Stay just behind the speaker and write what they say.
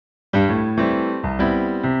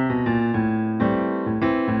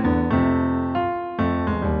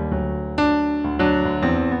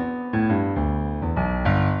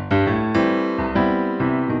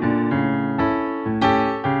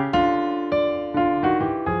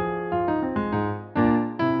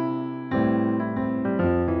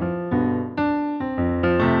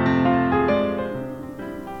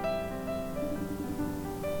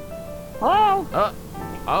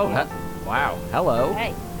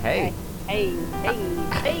Hey. Hey, hey,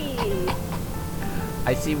 hey.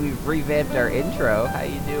 I see we've revamped our intro. How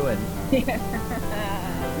you doing?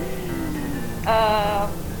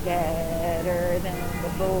 Better than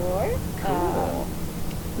before. Cool.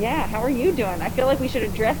 Yeah, how are you doing? I feel like we should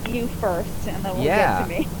address you first, and then we'll Yeah. get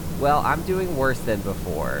to me. Well, I'm doing worse than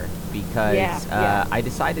before because Yeah. I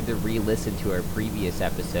decided to re-listen to our previous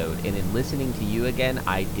episode, and in listening to you again,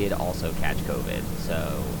 I did also catch COVID.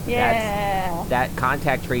 So Yeah, that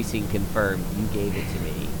contact tracing confirmed. You gave it to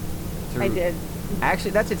me. I did.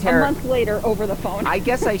 Actually, that's a A terrible. month later, over the phone. I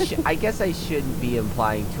guess I shouldn't be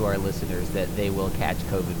implying to our listeners that they will catch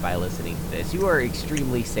COVID by listening to this. You are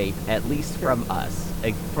extremely safe, at least from us,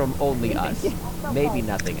 like, from only us. Yeah. Maybe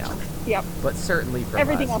nothing else, Yep. but certainly from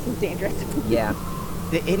Everything us. else is dangerous. Yeah,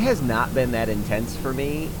 it has not been that intense for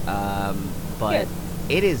me, but Good.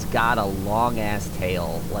 it has got a long ass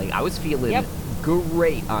tail. Like, I was feeling Yep.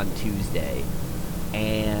 great on Tuesday,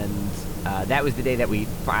 and that was the day that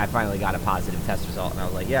I finally got a positive test result, and I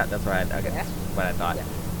was like, yeah, that's right. Okay, that's what I thought.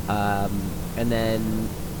 Yeah.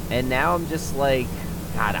 And now I'm just like,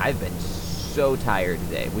 God, I've been so tired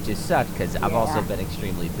today, which has sucked because I've also been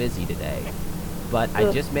extremely busy today. But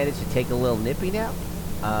I just managed to take a little nippy nap.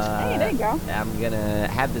 Hey, there you go. I'm gonna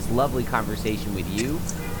have this lovely conversation with you.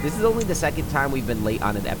 This is only the second time we've been late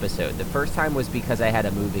on an episode. The first time was because I had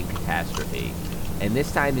a moving catastrophe, and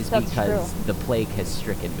this time is That's because true. the plague has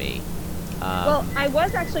stricken me. Well, I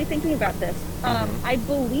was actually thinking about this. I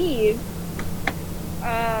believe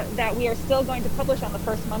that we are still going to publish on the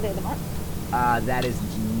first Monday of the month. That is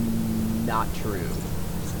not true.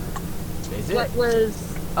 Is it? What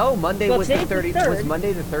was? Oh, Monday Well, was the today's the 30. third. Was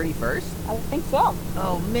Monday the 31st? I think so.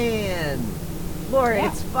 Oh man, Laura, Yeah.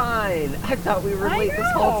 it's fine. I thought we were I late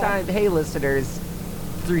this whole know. time. Hey, listeners,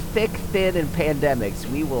 through thick, thin, and pandemics,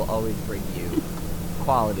 we will always bring you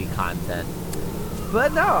quality content.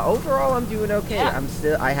 But no, overall, I'm doing okay.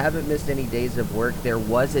 Yeah. I haven't missed any days of work. There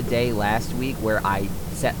was a day last week where I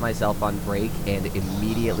set myself on break and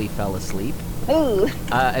immediately fell asleep. Ooh.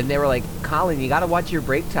 And they were like, Colin, you gotta watch your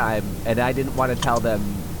break time. And I didn't want to tell them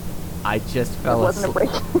I just fell wasn't a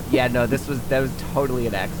asleep. break. Yeah, no, that was totally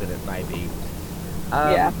an accident by me.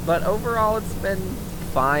 Yeah. But overall, it's been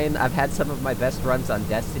fine. I've had some of my best runs on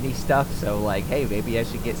Destiny stuff, so like, hey, maybe I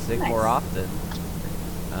should get sick Nice. more often.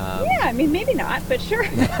 Yeah, I mean, maybe not, but sure.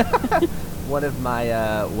 One of my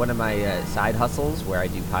side hustles, where I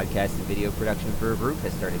do podcast and video production for a group,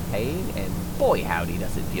 has started paying, and boy howdy,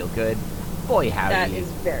 does it feel good. Boy howdy, That is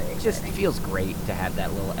very it just exciting. feels great to have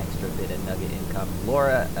that little extra bit of nugget income.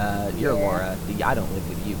 Laura, you're Yeah. Laura. I don't live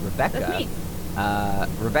with you. Rebecca. That's me.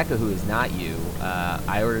 Rebecca, who is not you,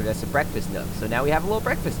 I ordered us a breakfast nook, so now we have a little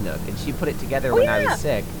breakfast nook, and she put it together when I yeah. was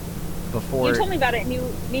sick. Before You told me about it, and you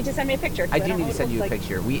need to send me a picture. 'Cause I don't do know need what to it send you a looks like.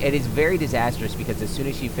 picture. It is very disastrous because as soon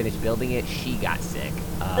as she finished building it, she got sick.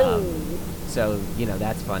 Ooh. So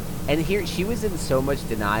that's fun. And here she was in so much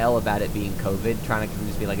denial about it being COVID, trying to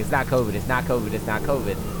convince me like it's not COVID, it's not COVID, it's not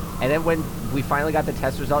COVID. And then when we finally got the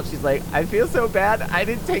test results, she's like, "I feel so bad. I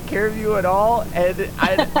didn't take care of you at all, and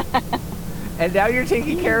and now you're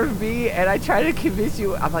taking care of me, and I try to convince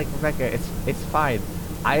you." I'm like, Rebecca, it's fine.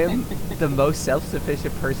 I am the most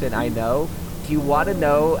self-sufficient person I know. Do you want to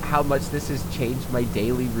know how much this has changed my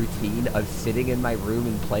daily routine of sitting in my room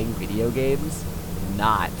and playing video games?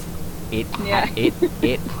 Not. It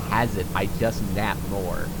hasn't. I just nap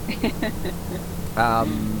more.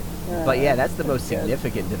 But yeah, that's the most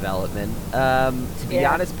significant development. To be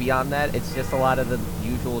honest, beyond that, it's just a lot of the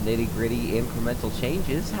usual nitty-gritty incremental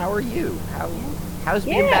changes. How are you? How's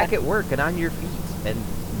being back at work and on your feet and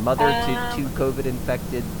mother to two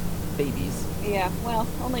COVID-infected babies? Yeah, well,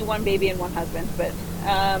 only one baby and one husband, but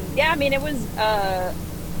yeah, I mean, it was.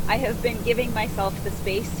 I have been giving myself the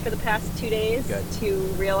space for the past 2 days to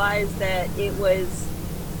realize that it was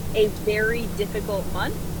a very difficult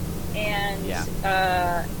month, and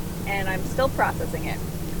I'm still processing it.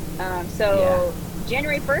 So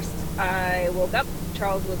January 1st, I woke up.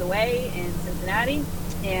 Charles was away in Cincinnati.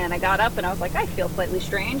 And I got up and I was like, I feel slightly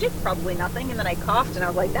strange. It's probably nothing. And then I coughed and I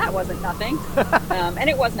was like, that wasn't nothing. And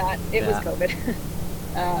it was not. It was COVID.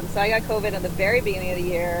 So I got COVID at the very beginning of the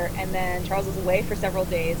year. And then Charles was away for several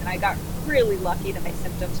days. And I got really lucky that my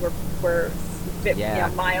symptoms were a bit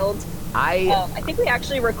mild. I think we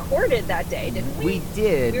actually recorded that day, didn't we? We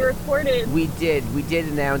did. We recorded. We did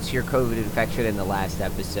announce your COVID infection in the last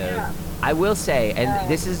episode. Yeah. I will say, and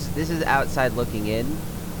this is outside looking in,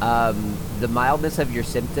 the mildness of your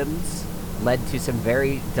symptoms led to some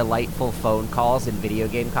very delightful phone calls and video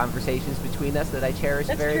game conversations between us that I cherish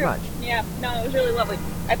very much. Yeah, no, it was really lovely.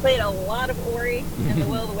 I played a lot of Ori and the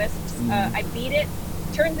Will of the Wisps. I beat it.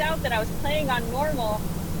 Turns out that I was playing on normal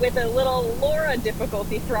with a little Laura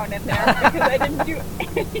difficulty thrown in there because I didn't do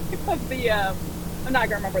any of the. I'm not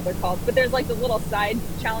gonna remember what they're called, but there's like the little side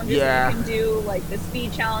challenges that you can do, like the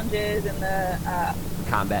speed challenges and the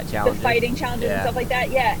combat challenges, the fighting challenges and stuff like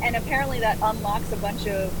that. Yeah, and apparently that unlocks a bunch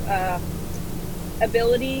of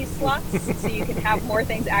ability slots, so you can have more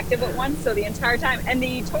things active at once. So the entire time, and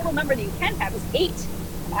the total number that you can have is 8,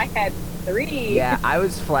 and I had 3. Yeah, I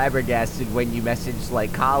was flabbergasted when you messaged,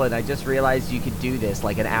 like, Colin, I just realized you could do this,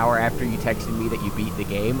 like, an hour after you texted me that you beat the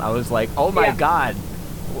game. I was like, oh my god.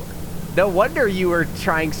 No wonder you were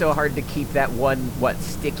trying so hard to keep that one,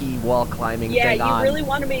 sticky wall climbing thing on. Yeah, you really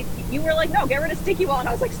wanted me. You were like, no, get rid of sticky wall. And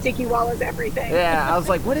I was like, sticky wall is everything. Yeah, I was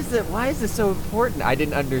like, what is it? Why is this so important? I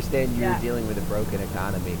didn't understand you were dealing with a broken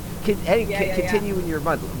economy. Continue in your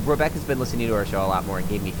month. Rebecca's been listening to our show a lot more and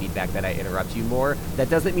gave me feedback that I interrupt you more. That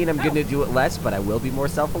doesn't mean I'm going to do it less, but I will be more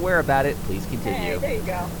self-aware about it. Please continue. Hey, there you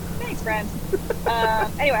go. Thanks, friend.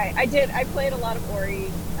 Anyway, I played a lot of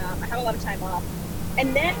Ori. I had a lot of time off.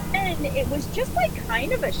 And then it was just like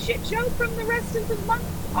kind of a shit show from the rest of the month.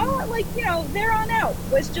 All like, there on out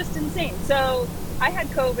was just insane. So I had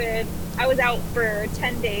COVID. I was out for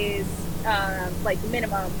 10 days, like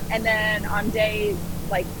minimum. And then on day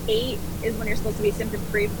like 8 is when you're supposed to be symptom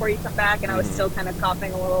free before you come back. And I was still kind of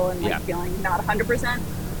coughing a little and like feeling not 100%.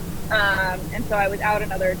 And so I was out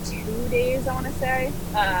another 2 days, I want to say.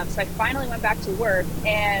 So I finally went back to work.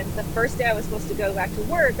 And the first day I was supposed to go back to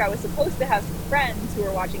work, I was supposed to have some friends who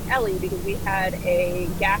were watching Ellie because we had a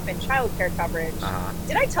gap in childcare coverage.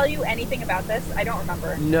 Did I tell you anything about this? I don't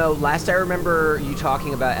remember. No, last I remember you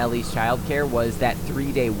talking about Ellie's childcare was that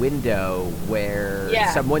 3-day window where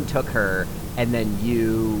someone took her and then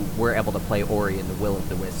you were able to play Ori and the Will of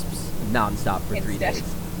the Wisps nonstop for 3 days.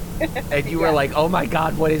 And you were like, oh my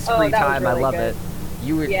god, what is free time? Really I love it.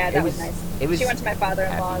 You were, that was nice. She went to my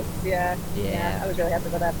father-in-law's. Yeah, I was really happy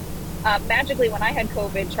with that. Magically, when I had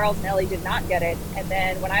COVID, Charles and Ellie did not get it. And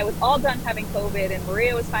then when I was all done having COVID and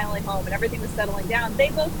Maria was finally home and everything was settling down, they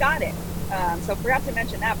both got it. So I forgot to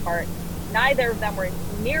mention that part. Neither of them were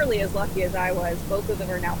nearly as lucky as I was. Both of them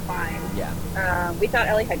are now fine. Yeah. We thought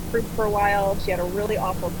Ellie had croup for a while. She had a really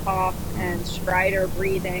awful cough and stridor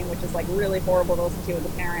breathing, which is like really horrible to listen to as a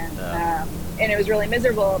parent. And it was really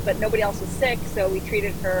miserable, but nobody else was sick, so we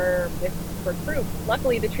treated her for croup.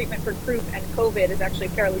 Luckily, the treatment for croup and COVID is actually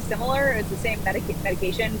fairly similar. It's the same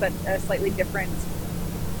medication, but a slightly different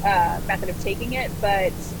method of taking it.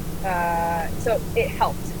 But so it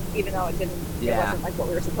helped, even though it wasn't like what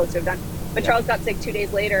we were supposed to have done. But Charles got sick 2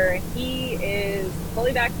 days later, and he is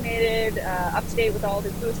fully vaccinated, up to date with all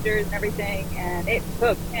his boosters and everything, and it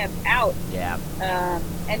took him out. Yeah.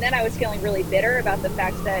 And then I was feeling really bitter about the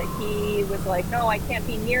fact that he was like, no, I can't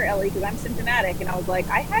be near Ellie because I'm symptomatic. And I was like,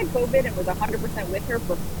 I had COVID and was 100% with her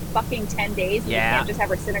for fucking 10 days. And you can't just have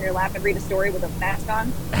her sit on your lap and read a story with a mask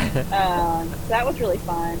on. So that was really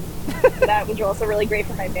fun. That was also really great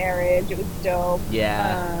for my marriage. It was dope.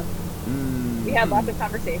 Yeah. We had lots of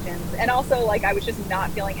conversations, and also like I was just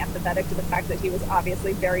not feeling empathetic to the fact that he was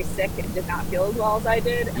obviously very sick and did not feel as well as I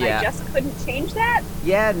did, and I just couldn't change that.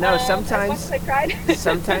 Yeah, no, sometimes as much as I tried.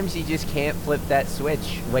 sometimes you just can't flip that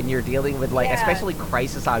switch when you're dealing with like especially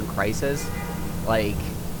crisis on crisis, like.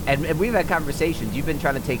 And we've had conversations. You've been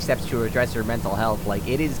trying to take steps to address your mental health. Like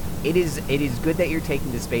it is good that you're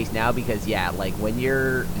taking the space now because like when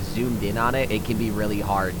you're zoomed in on it, it can be really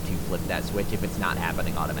hard to flip that switch if it's not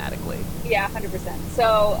happening automatically. Yeah, 100%.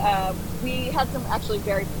 So we had some actually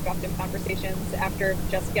very productive conversations after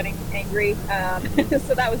just getting angry.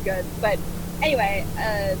 So that was good. But anyway,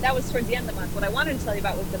 that was towards the end of the month. What I wanted to tell you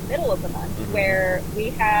about was the middle of the month where we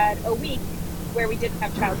had a week where we didn't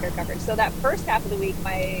have childcare coverage. So that first half of the week,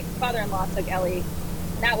 my father-in-law took Ellie,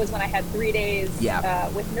 and that was when I had 3 days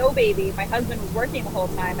with no baby. My husband was working the whole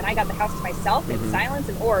time, and I got the house to myself in silence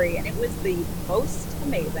and Ori, and it was the most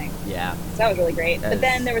amazing. Yeah. So that was really great. But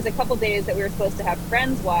then there was a couple days that we were supposed to have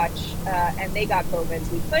friends watch, and they got COVID,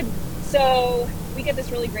 so we couldn't. So we get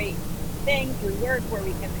this really great thing through work where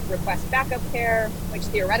we can request backup care, which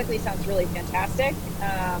theoretically sounds really fantastic,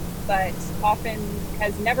 but often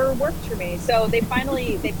has never worked for me. So they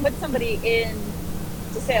put somebody in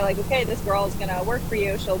to say like, okay, this girl is gonna work for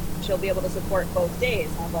you. She'll be able to support both days.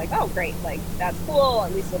 And I was like, oh great, like that's cool.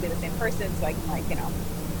 At least it'll be the same person, so I can like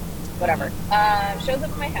whatever. Shows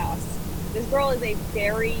up at my house. This girl is a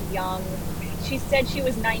very young. She said she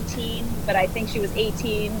was 19, but I think she was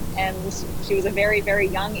 18, and she was a very, very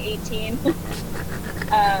young 18.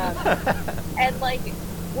 And like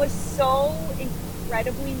was so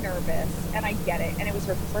incredibly nervous, and I get it. And it was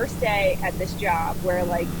her first day at this job where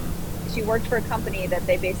like she worked for a company that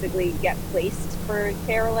they basically get placed for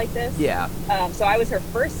care like this. Yeah. So I was her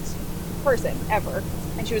first person ever,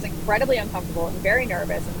 and she was incredibly uncomfortable and very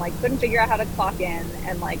nervous, and like couldn't figure out how to clock in,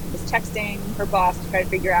 and like was texting her boss to try to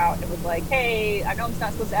figure out. And it was like, hey, I know I'm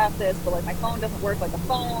not supposed to ask this, but like my phone doesn't work like a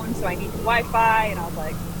phone, so I need Wi-Fi. And I was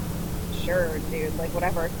like, sure, dude, like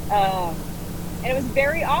whatever. And it was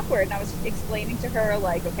very awkward. And I was explaining to her,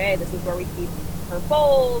 like, okay, this is where we keep her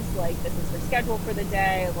bowls. Like, this is her schedule for the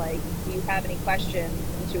day. Like, do you have any questions?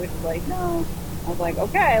 And she was like, no. I was like,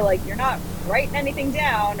 okay, like, you're not writing anything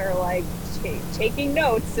down or, like, taking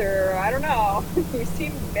notes or, I don't know. You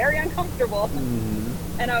seem very uncomfortable.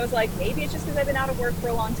 Mm-hmm. And I was like, maybe it's just because I've been out of work for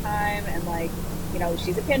a long time. And, like, you know,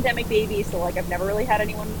 she's a pandemic baby, so like I've never really had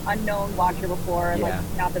anyone unknown watch her before, and like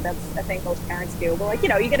not that that's a thing most parents do, but like, you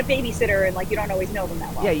know, you get a babysitter and like you don't always know them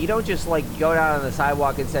that well. Yeah, you don't just like go down on the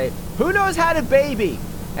sidewalk and say, "Who knows how to baby?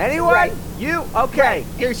 Anyone? Right. You? Okay, right.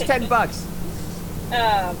 Here's $10."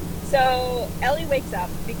 So Ellie wakes up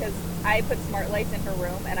because I put smart lights in her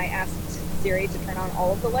room, and I asked Siri to turn on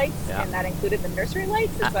all of the lights, and that included the nursery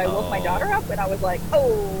lights. And so I woke my daughter up, and I was like, oh,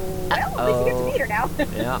 well, at least you get to meet her now.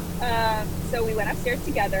 Yeah. So we went upstairs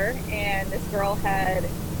together, and this girl had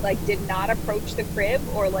like did not approach the crib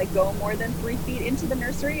or like go more than 3 feet into the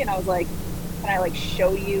nursery. And I was like, can I like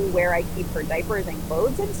show you where I keep her diapers and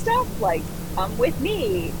clothes and stuff? Like, come with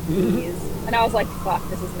me, please. And I was like, fuck,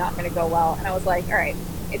 this is not going to go well. And I was like, all right.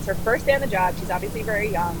 It's her first day on the job. She's obviously very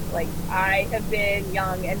young. Like, I have been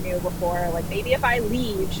young and new before. Like, maybe if I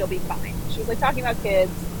leave, she'll be fine. She was, like, talking about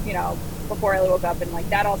kids, you know, before I woke up, and, like,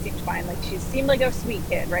 that all seemed fine. Like, she seemed like a sweet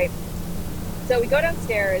kid, right? So we go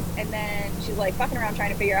downstairs, and then she's, like, fucking around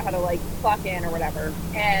trying to figure out how to, like, clock in or whatever.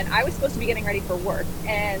 And I was supposed to be getting ready for work.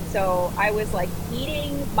 And so I was, like,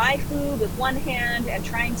 eating my food with one hand and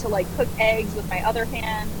trying to, like, cook eggs with my other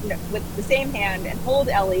hand, with the same hand, and hold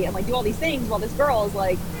Ellie and, like, do all these things while this girl is,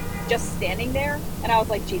 like, just standing there. And I was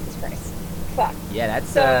like, Jesus Christ. Fuck. Yeah,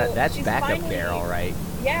 that's backup care, all right.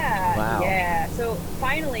 Yeah. Wow. Yeah. So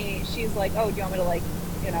finally, she's like, oh, do you want me to, like,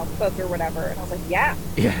 you know, cook or whatever? And I was like, yeah.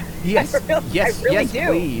 Yeah. Yes. I really do.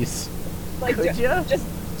 Please. Like, could you? Just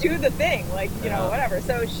do the thing, like, you know, whatever.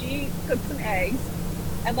 So she cooked some eggs,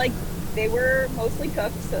 and like they were mostly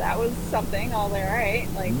cooked, so that was something. I was like, all right,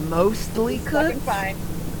 like mostly cooked. Fucking fine.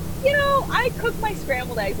 You know, I cooked my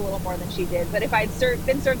scrambled eggs a little more than she did, but if I'd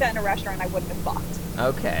been served that in a restaurant, I wouldn't have balked.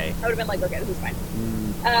 Okay. I would have been like, okay, this is fine.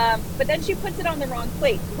 But then she puts it on the wrong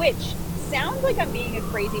plate, which sounds like I'm being a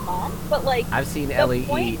crazy mom, but like I've seen Ellie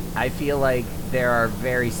eat. I feel like there are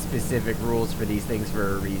very specific rules for these things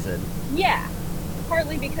for a reason. Yeah.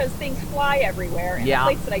 Partly because things fly everywhere, and the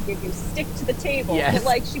plates that I give you stick to the table. Yes. But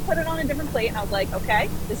like, she put it on a different plate, and I was like, okay,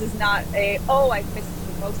 this is not I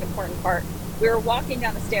missed the most important part. We were walking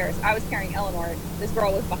down the stairs. I was carrying Eleanor. This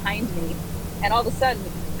girl was behind me, and all of a sudden,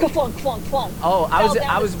 ka-flunk, flunk, flunk. Oh, I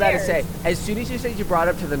was about to say, as soon as you said you brought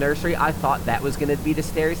up to the nursery, I thought that was going to be the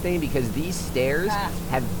stairs thing, because these stairs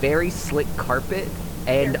have very slick carpet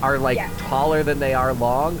and are like taller than they are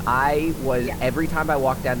long. Every time I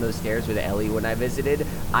walked down those stairs with Ellie when I visited,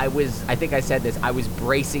 I think I said this, I was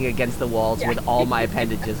bracing against the walls with all my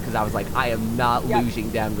appendages, because I was like, I am not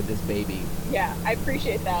losing down with this baby. Yeah, I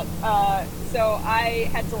appreciate that. So I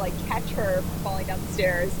had to like catch her from falling down the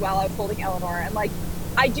stairs while I was holding Eleanor, and like,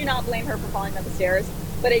 I do not blame her for falling down the stairs,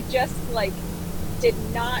 but it just like did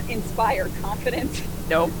not inspire confidence.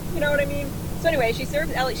 Nope. You know what I mean? So anyway, she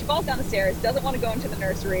serves Ellie, she falls down the stairs, doesn't want to go into the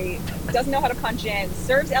nursery, doesn't know how to punch in,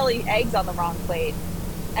 serves Ellie eggs on the wrong plate.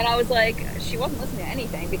 And I was like, she wasn't listening to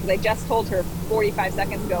anything, because I just told her 45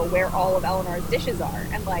 seconds ago where all of Eleanor's dishes are.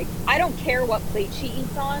 And like, I don't care what plate she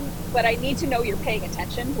eats on, but I need to know you're paying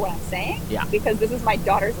attention to what I'm saying. Yeah. Because this is my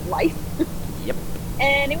daughter's life. Yep.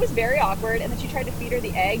 And it was very awkward. And then she tried to feed her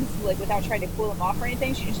the eggs, like without trying to cool them off or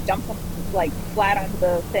anything. She just dumped them like flat onto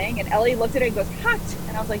the thing. And Ellie looked at it and goes, hot.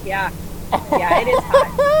 And I was like, yeah, it is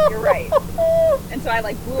hot. You're right. And so I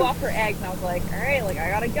like blew off her eggs, and I was like, all right, like I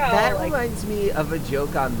gotta go. That like, reminds me of a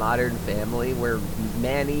joke on Modern Family where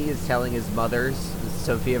Manny is telling his mother,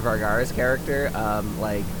 Sofia Vergara's character,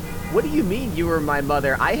 like, what do you mean you were my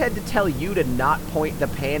mother? I had to tell you to not point the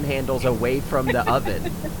pan handles away from the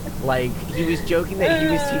oven. Like, he was joking that he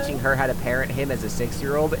was teaching her how to parent him as a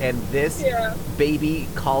 6-year-old, and this baby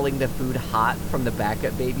calling the food hot from the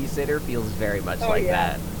backup babysitter feels very much like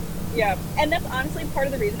that. Yeah, and that's honestly part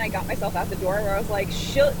of the reason I got myself out the door, where I was like,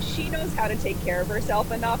 she knows how to take care of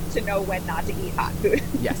herself enough to know when not to eat hot food.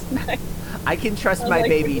 Yes. I can trust my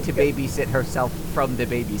baby to babysit herself from the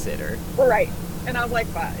babysitter. Right. And I was like,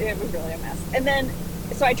 it was really a mess. And then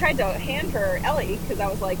so I tried to hand her Ellie because I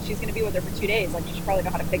was like, she's going to be with her for 2 days. Like, she should probably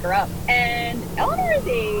know how to pick her up. And Eleanor is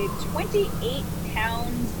a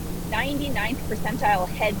 28-pound, 99th percentile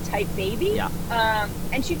head type baby. Yeah.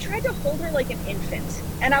 And she tried to hold her like an infant.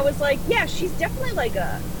 And I was like, yeah, she's definitely like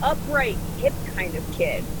a upright, hip kind of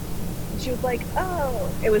kid. And she was like,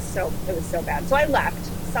 oh, it was so bad. So I left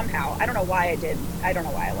somehow. I don't know why I did. I don't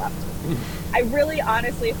know why I left. I really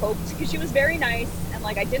honestly hoped, because she was very nice, and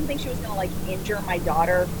like I didn't think she was gonna like injure my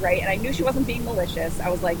daughter, right? And I knew she wasn't being malicious. I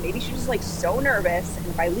was like, maybe she's just like so nervous, and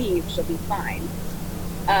if I leave, she'll be fine.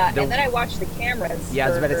 And then I watched the cameras. Yeah, I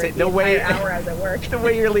was about to say, the way hour I was at work. The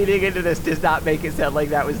way you're leading into this does not make it sound like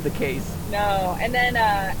that was the case. No, and then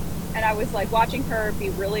and I was like watching her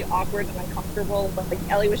be really awkward and uncomfortable. Like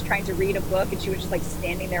Ellie was trying to read a book, and she was just like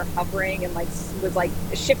standing there hovering and like was like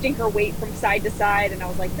shifting her weight from side to side. And I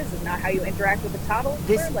was like, this is not how you interact with a toddler.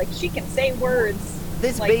 Like, she can say words.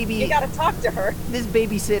 This like, baby, you gotta talk to her. This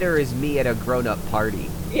babysitter is me at a grown-up party.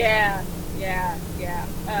 Yeah.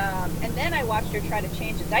 And then I watched her try to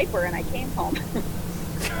change a diaper, and I came home.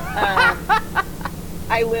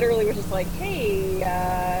 I literally was just like, hey,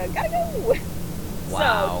 gotta go.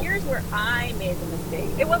 Wow. So here's where I made the mistake.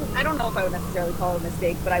 It wasn't, I don't know if I would necessarily call it a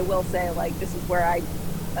mistake, but I will say, like, this is where I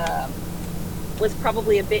was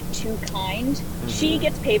probably a bit too kind. Mm-hmm. She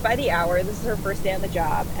gets paid by the hour. This is her first day on the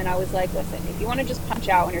job. And I was like, listen, if you want to just punch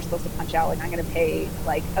out when you're supposed to punch out, like, I'm going to pay,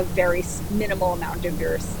 like, a very minimal amount of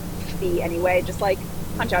your fee anyway. Just, like,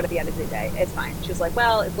 punch out at the end of the day. It's fine. She was like,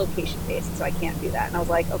 well, it's location-based, so I can't do that. And I was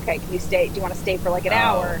like, okay, can you stay? Do you want to stay for, like, an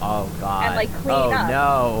hour? Oh, God. And, like, clean up. Oh,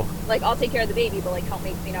 no. Like, I'll take care of the baby, but, like, help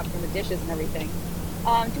me clean up from the dishes and everything. Do you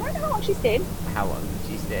want to know how long she stayed? How long did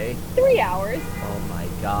she stay? 3 hours. Oh, my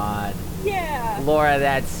God. Yeah. Laura,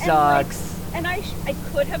 that sucks. And I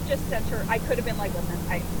could have just sent her, I could have been like,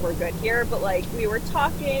 listen, we're good here. But, like, we were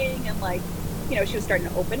talking, and, like, you know, she was starting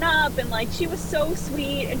to open up, and, like, she was so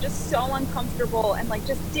sweet and just so uncomfortable and, like,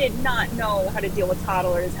 just did not know how to deal with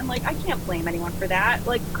toddlers. And, like, I can't blame anyone for that.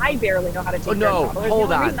 Like, I barely know how to take care of toddlers. Hold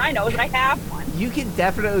the only on. reason I know is that I have one. You can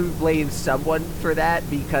definitely blame someone for that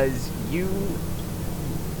because you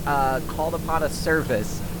called upon a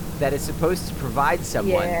service that is supposed to provide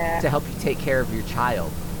someone to help you take care of your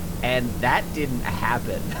child. And that didn't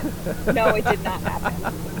happen. No, it did not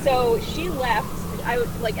happen. So she left.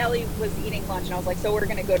 Ellie was eating lunch, and I was like, so we're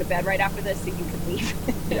going to go to bed right after this so you can leave.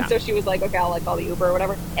 Yeah. So she was like, okay, I'll, like, call the Uber or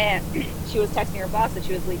whatever. And she was texting her boss that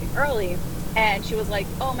she was leaving early. And she was like,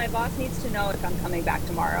 oh, my boss needs to know if I'm coming back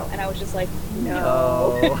tomorrow. And I was just like,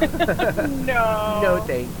 no. No. No,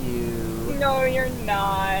 thank you. No, you're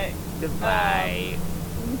not. Goodbye.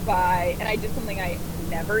 Bye. And I did something I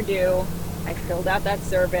never do. I filled out that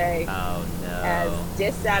survey as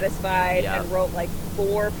dissatisfied and wrote like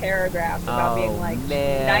 4 paragraphs about being like,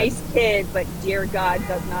 nice kid, but dear God,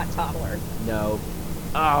 does not toddler. No.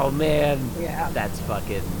 Oh, man. Yeah. That's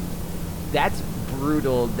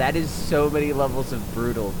brutal. That is so many levels of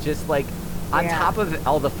brutal. Just like, on top of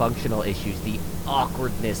all the functional issues, the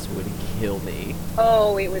awkwardness would kill me.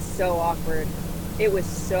 Oh, it was so awkward. It was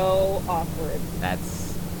so awkward.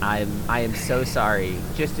 I am so sorry.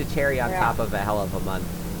 Just a cherry on top of a hell of a month.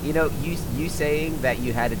 You know, you saying that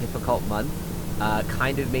you had a difficult month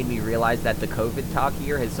kind of made me realize that the COVID talk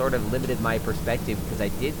here has sort of limited my perspective, because I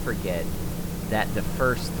did forget that the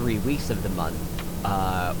first 3 weeks of the month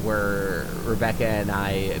were Rebecca and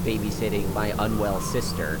I babysitting my unwell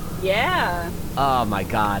sister. Yeah. Oh my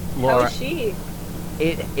God, Laura. How was she?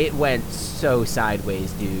 It went so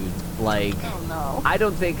sideways, dude. Like, oh no. I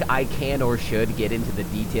don't think I can or should get into the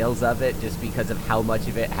details of it just because of how much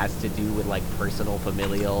of it has to do with, like, personal,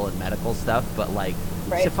 familial, and medical stuff. But, like,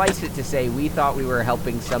 suffice it to say, we thought we were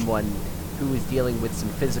helping someone who was dealing with some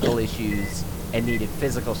physical issues and needed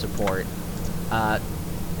physical support.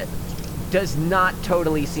 Does not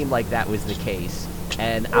totally seem like that was the case.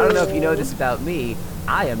 And I don't know if you know this about me,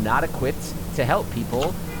 I am not equipped to help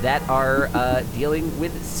people that are dealing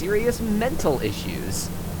with serious mental issues.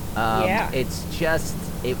 It's just,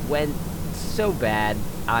 it went so bad.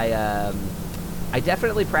 I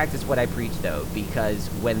definitely practiced what I preach, though, because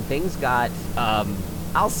when things got,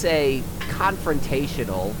 I'll say,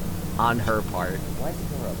 confrontational on her part. Why is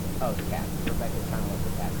the door open? Oh, the cat. Rebecca's trying to let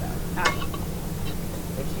the cats out.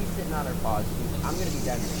 If she's sitting on her paws, I'm going to be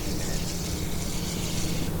done in a few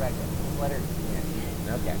minutes. Rebecca, let her in.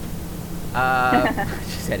 Okay.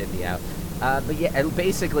 She said it'd be out. But yeah, and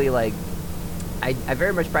basically, like, I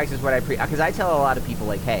very much practice what I preach, because I tell a lot of people,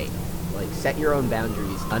 like, hey, like, set your own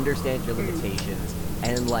boundaries, understand your limitations,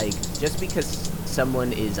 and, like, just because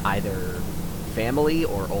someone is either family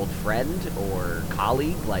or old friend or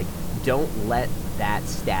colleague, like, don't let that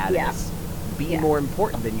status be more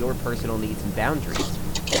important than your personal needs and boundaries.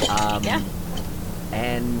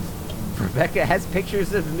 And Rebecca has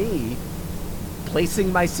pictures of me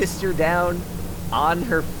placing my sister down on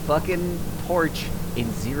her fucking porch in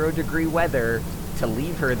 0-degree weather to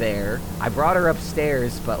leave her there. I brought her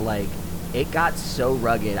upstairs, but like, it got so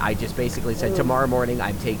rugged. I just basically said, tomorrow morning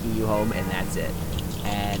I'm taking you home, and that's it.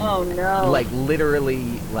 And oh no, like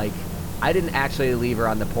literally, like I didn't actually leave her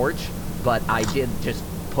on the porch, but I did just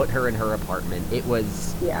put her in her apartment. It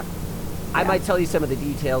was I might tell you some of the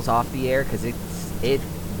details off the air because it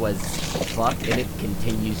was fucked, and it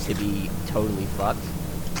continues to be totally fucked.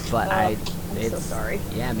 But I'm so sorry.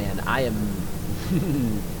 Yeah, man, I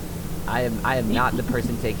am not the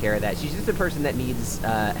person to take care of that. She's just a person that needs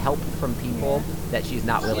help from people that she's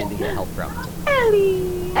not willing to get help from.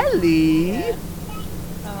 Ellie. Yeah.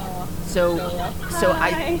 So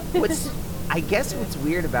I guess what's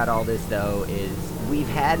weird about all this though is we've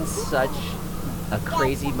had such a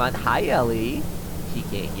crazy month. Hi, Ellie. She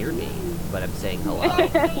can't hear me, but I'm saying hello.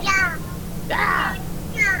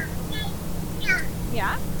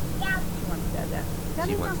 Yeah.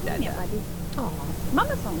 She wants dada. Oh,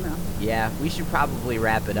 Mama's home now. Yeah, we should probably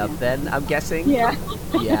wrap it up then, I'm guessing. Yeah.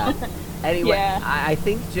 Yeah. Anyway, I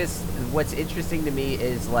think just what's interesting to me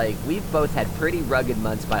is, like, we've both had pretty rugged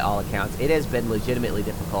months by all accounts. It has been legitimately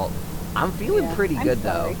difficult. I'm feeling pretty good,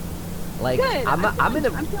 though. Like, good.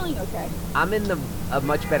 I'm feeling okay. I'm in a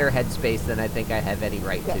much better headspace than I think I have any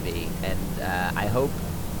right to be. And I hope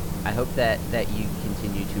that you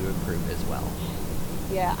continue to improve as well.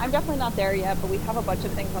 Yeah, I'm definitely not there yet, but we have a bunch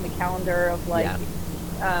of things on the calendar of like,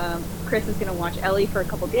 Chris is going to watch Ellie for a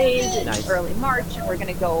couple days in early March, and we're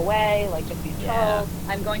going to go away, like just be Charles.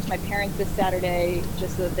 I'm going to my parents this Saturday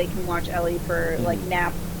just so that they can watch Ellie for like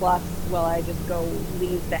nap plus while I just go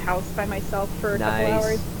leave the house by myself for a couple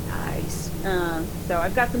hours. Nice. So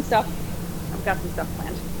I've got some stuff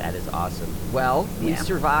planned. That is awesome. Well, we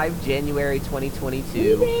survived January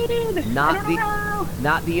 2022. We did.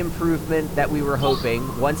 Not the improvement that we were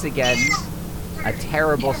hoping. Once again, a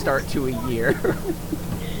terrible start to a year.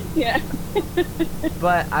 Yeah.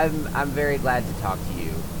 But I'm very glad to talk to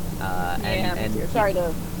you. And sorry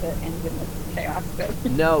to end in this chaos,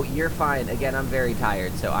 but no, you're fine. Again, I'm very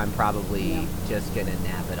tired, so I'm probably just gonna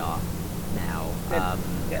nap it off now.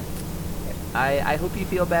 Good. I hope you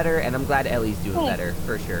feel better, and I'm glad Ellie's doing better,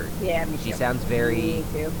 for sure. Yeah, me too. She sounds very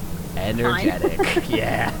energetic.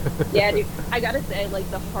 Yeah. Yeah, dude. I gotta say, like,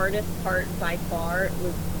 the hardest part by far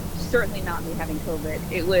was certainly not me having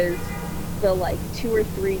COVID. It was the, like, 2 or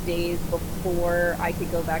 3 days before I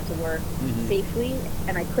could go back to work safely,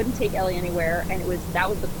 and I couldn't take Ellie anywhere, and that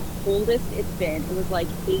was the coldest it's been. It was like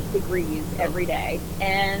 8 degrees every day,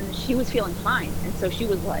 and she was feeling fine, and so she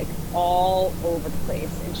was like all over the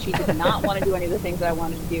place, and she did not want to do any of the things that I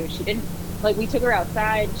wanted to do. She didn't, like, we took her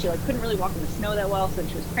outside, she like couldn't really walk in the snow that well, so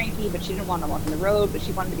she was cranky, but she didn't want to walk on the road, but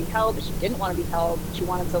she wanted to be held, but she didn't want to be held. She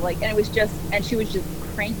wanted to, like, and it was just, and she was just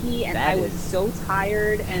cranky, and I was so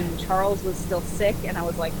tired, and Charles was still sick, and I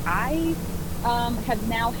was like, I have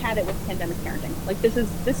now had it with pandemic parenting. Like, this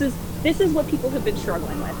is what people have been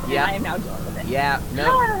struggling with, and I am now dealing with it. Yeah,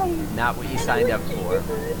 no, not what you signed up for.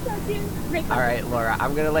 All right, Laura,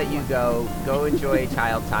 I'm gonna let you go. Go enjoy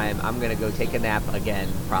child time. I'm gonna go take a nap again,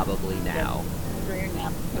 probably now. Enjoy your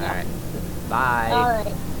nap. All right, bye. All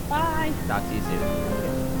right, bye. Talk to you soon.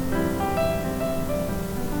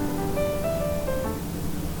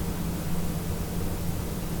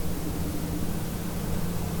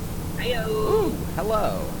 Ooh,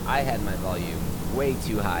 hello. I had my volume way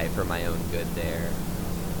too high for my own good there.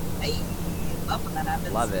 I love when that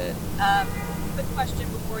happens. Love it. Quick question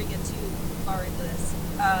before we get too far into this.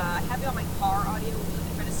 I have you on my car audio. Will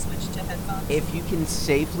you try to switch to headphones? If you can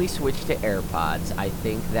safely switch to AirPods, I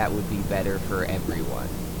think that would be better for everyone.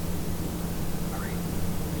 Alright.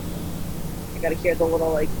 I gotta hear the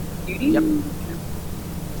little, like, duty. Yep.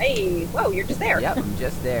 Hey, whoa, you're just there. Yep, I'm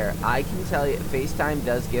just there. I can tell you, FaceTime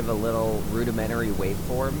does give a little rudimentary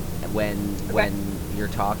waveform when you're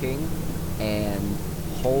talking, and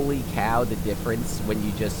holy cow, the difference when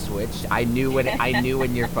you just switched. I knew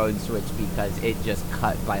when your phone switched because it just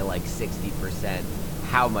cut by like 60%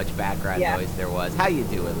 how much background noise there was. How you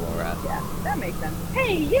doing, Laura? Yeah, that makes sense.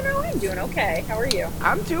 Hey, I'm doing okay. How are you?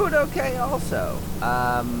 I'm doing okay also.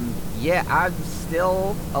 Yeah, I'm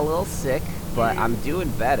still a little sick, but I'm doing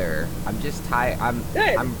better. I'm just tired.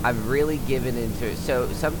 I'm really given into it.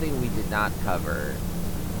 So something we did not cover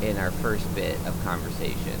in our first bit of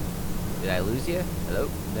conversation. Did I lose you? Hello?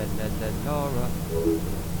 Laura.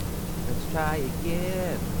 Let's try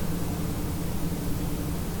again.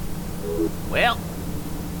 Well.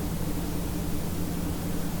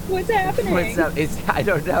 What's happening? What's up? I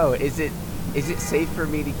don't know. Is it safe for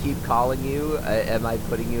me to keep calling you? Am I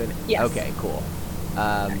putting you in? Yes. Okay, cool.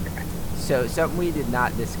 So something we did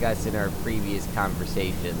not discuss in our previous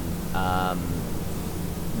conversation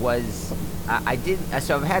was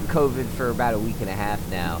so I've had COVID for about a week and a half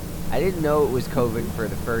now. I didn't know it was COVID for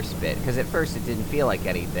the first bit because at first it didn't feel like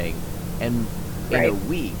anything, and in a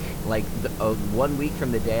week, like 1 week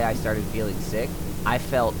from the day I started feeling sick, I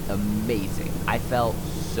felt amazing. I felt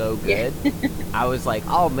so good. I was like,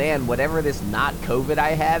 oh man, whatever this not COVID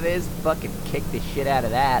I have is, fucking kick the shit out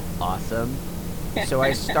of that. Awesome. So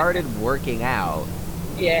I started working out.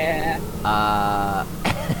 Yeah.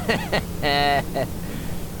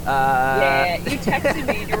 Yeah, you texted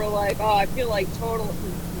me and you were like, oh, I feel like total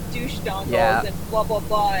douche dongles and blah, blah,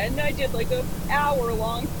 blah. And I did like an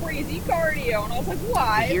hour-long crazy cardio. And I was like,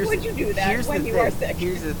 why would you do that when you are sick?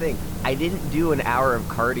 Here's the thing. I didn't do an hour of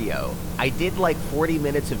cardio. I did like 40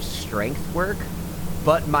 minutes of strength work,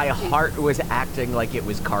 but my heart was acting like it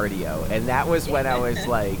was cardio. And that was when I was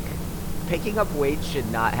like, picking up weights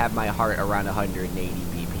should not have my heart around 180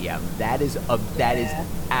 BPM. That is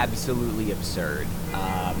absolutely absurd.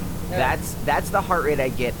 That's the heart rate I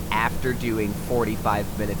get after doing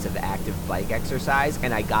 45 minutes of active bike exercise,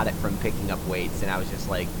 and I got it from picking up weights, and I was just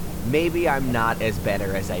like, maybe I'm not as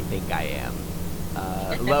better as I think I am.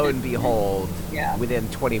 Lo and behold, within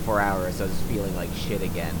 24 hours, I was feeling like shit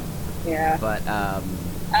again. Yeah. But,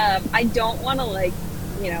 I don't want to, like,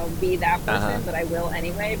 be that person, but I will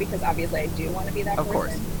anyway, because obviously I do want to be that person. Of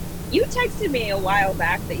course. You texted me a while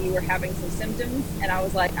back that you were having some symptoms, and I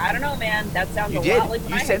was like, I don't know, man. That sounds lot like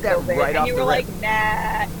when I had COVID. Right off the rip. And you were like,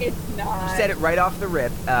 nah, it's not. You said it right off the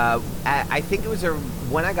rip. I think it was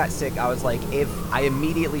when I got sick, I was like, if I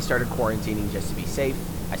immediately started quarantining just to be safe.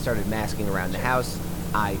 I started masking around the house.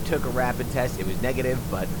 I took a rapid test. It was negative,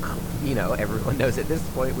 but, everyone knows at this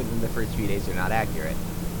point, within the first few days, they're not accurate.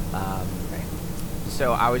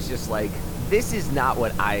 So I was just like, this is not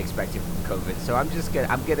what I expected from COVID. So I'm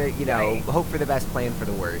gonna, hope for the best, plan for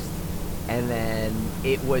the worst. And then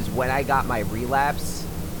it was when I got my relapse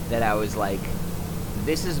that I was like,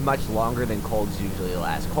 this is much longer than colds usually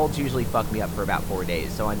last. Colds usually fuck me up for about 4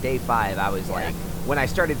 days. So on day 5, I was like, when I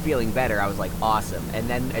started feeling better, I was like, awesome. And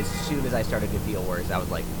then as soon as I started to feel worse, I was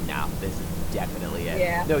like, no, this is definitely it.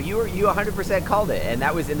 Yeah. No, you 100% called it. And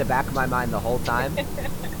that was in the back of my mind the whole time.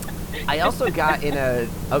 I also got I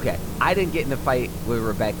didn't get in a fight with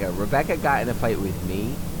Rebecca. Rebecca got in a fight with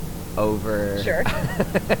me over... Sure.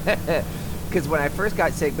 Because when I first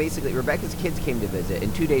got sick, basically, Rebecca's kids came to visit,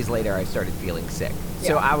 and 2 days later, I started feeling sick. Yeah.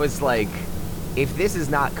 So I was like, if this is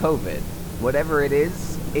not COVID, whatever it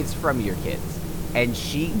is, it's from your kids. And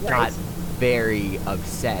she got very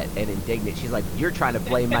upset and indignant. She's like, you're trying to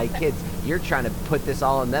blame my kids. You're trying to put this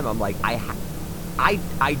all on them. I'm like, I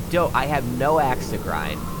have no axe to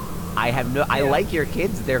grind. I like your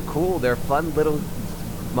kids. They're cool. They're fun little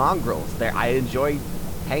mongrels. I enjoy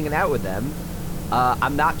hanging out with them.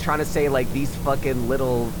 I'm not trying to say like these fucking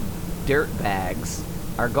little dirt bags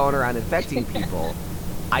are going around infecting people.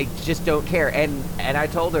 I just don't care. And I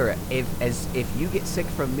told her, if you get sick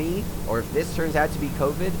from me, or if this turns out to be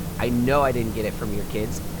COVID, I know I didn't get it from your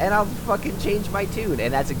kids, and I'll fucking change my tune.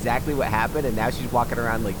 And that's exactly what happened. And now she's walking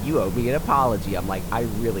around like, you owe me an apology. I'm like, I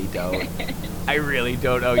really don't. I really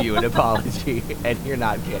don't owe you an apology, and you're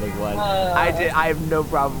not getting one. I have no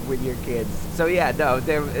problem with your kids. So yeah, no, it's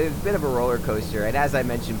a bit of a roller coaster. And as I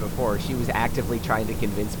mentioned before, she was actively trying to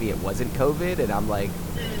convince me it wasn't COVID, and I'm like,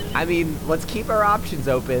 I mean, let's keep our options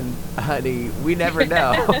open, honey. We never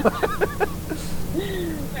know.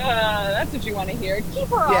 That's what you want to hear.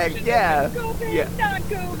 Keep our options open. COVID, not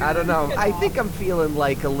COVID. I don't know. I think I'm feeling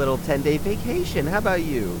like a little 10-day vacation. How about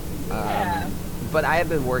you? Yeah. But I have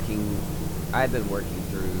been working through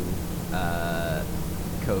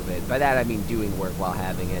COVID. By that I mean doing work while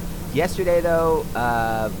having it. Yesterday, though,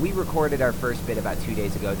 we recorded our first bit about 2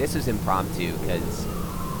 days ago. This was impromptu because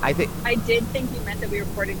I did think you meant that we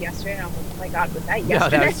recorded yesterday. And I was like, oh my god, was that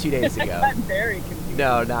yesterday? No, that was 2 days ago. I'm very confused.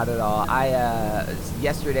 No, not at all.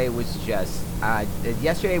 Yesterday was just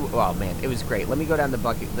well, man, it was great. Let me go down the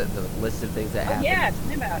list of things that happened. Yeah, tell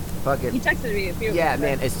me about it. You texted me a few. Yeah,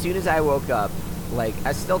 man. As soon as I woke up, like, I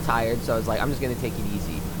was still tired, so I was like, I'm just gonna take it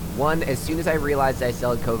easy. One, as soon as I realized I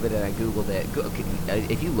still had COVID and I Googled it,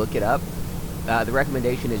 if you look it up, the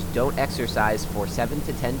recommendation is don't exercise for 7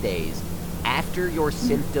 to 10 days after your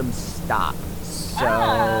symptoms stop. So,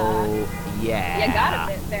 yeah. You got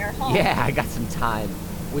a bit there, huh? Yeah, I got some time.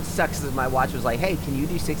 Which sucks because my watch was like, hey, can you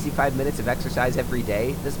do 65 minutes of exercise every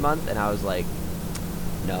day this month? And I was like,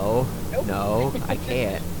 no, nope. No, I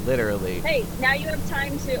can't, literally. Hey, now you have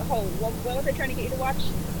time to, what was I trying to get you to watch?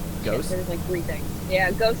 Ghost? There's like 3 things.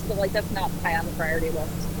 Yeah, Ghost, but like that's not high on the priority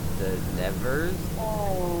list. The Nevers?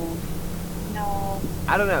 Oh, no.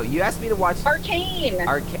 I don't know. You asked me to watch Arcane.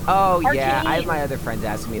 Oh, yeah. Arcane. I have my other friends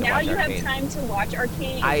asking me to Now watch you Arcane. have time to watch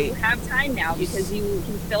Arcane. You have time now You because you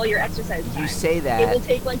can fill your exercise time. You say that. It will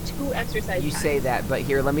take like 2 exercise You times. say that, but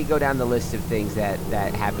here, let me go down the list of things that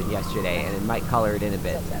happened yesterday, and it might color it in a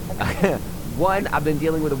bit. One, I've been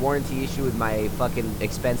dealing with a warranty issue with my fucking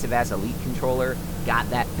expensive-ass Elite controller. Got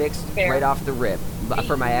that fixed right off the rip.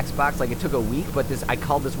 For my Xbox, like, it took a week, but I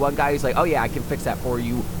called this one guy, he's like, oh yeah, I can fix that for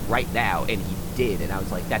you right now, and he did, and I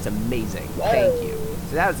was like, that's amazing. Thank you.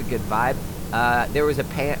 So that was a good vibe. There was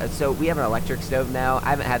so we have an electric stove now.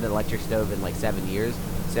 I haven't had an electric stove in like 7 years,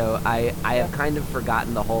 so I have kind of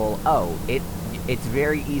forgotten the whole, it's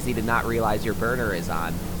very easy to not realize your burner is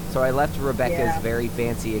on. So I left Rebecca's very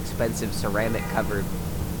fancy, expensive ceramic-covered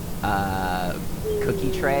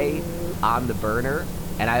cookie tray on the burner,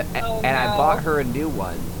 and I bought her a new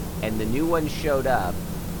one, and the new one showed up,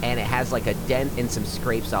 and it has like a dent and some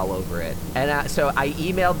scrapes all over it. And so I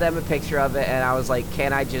emailed them a picture of it, and I was like,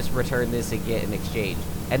 can I just return this and get an exchange?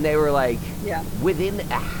 And they were like, within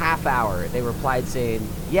a half hour, they replied saying,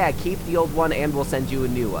 yeah, keep the old one and we'll send you a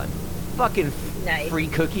new one. Fucking free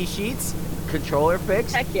cookie sheets, controller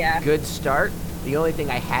fixed. Heck yeah. Good start. The only thing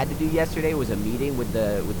I had to do yesterday was a meeting with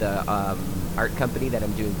the art company that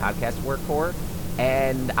I'm doing podcast work for.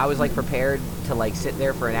 And I was like prepared to like sit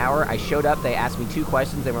there for an hour. I showed up, they asked me 2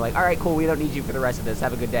 questions, they were like, all right, cool, we don't need you for the rest of this,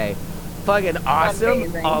 have a good day. Fucking awesome.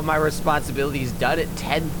 Amazing. All my responsibilities done at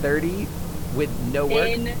 10:30 with no work.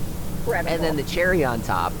 Incredible. And then the cherry on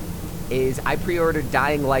top is I pre-ordered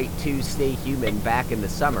Dying Light 2 Stay Human back in the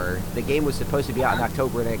summer. The game was supposed to be out in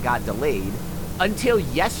October and it got delayed until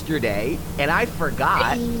yesterday, and I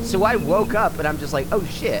forgot. So I woke up and I'm just like, oh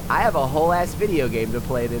shit, I have a whole ass video game to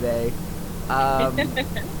play today.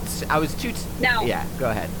 I was too... Yeah, go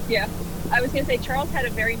ahead. Yeah. I was going to say, Charles had a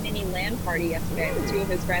very mini LAN party yesterday with 2 of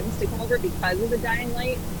his friends to come over because of the Dying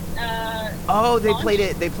Light they played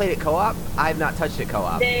it co-op? I have not touched it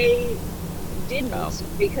co-op. They didn't,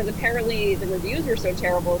 because apparently the reviews were so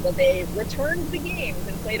terrible that they returned the games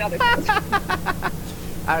and played other things.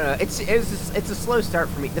 I don't know. It's a slow start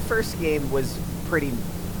for me. The first game was pretty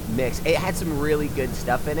mixed. It had some really good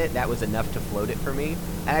stuff in it that was enough to float it for me,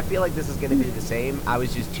 and I feel like this is going to be the same. I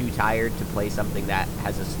was just too tired to play something that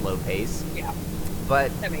has a slow pace. Yeah.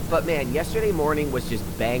 But man, yesterday morning was just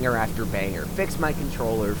banger after banger. Fix my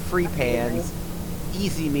controller, free pans,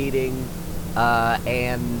 easy meeting,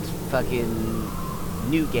 and fucking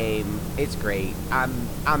new game. It's great. I'm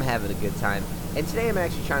having a good time. And today I'm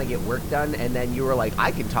actually trying to get work done, and then you were like,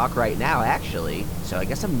 I can talk right now, actually. So I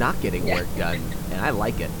guess I'm not getting work done, and I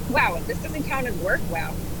like it. Wow, this doesn't count as work?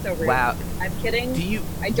 Wow, so rude. Wow. I'm kidding.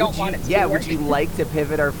 I don't want it to be Yeah, work. would you like to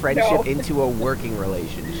pivot our friendship into a working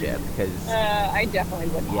relationship? Because I definitely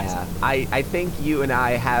would not. Yeah, I think you and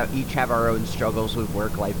I each have our own struggles with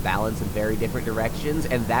work-life balance in very different directions,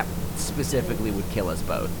 and that specifically would kill us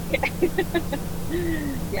both.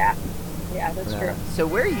 Yeah, that's true. So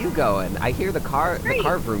where are you going? I hear the car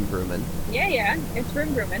vroom vrooming. Yeah, it's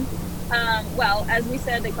vroom vrooming. Well, as we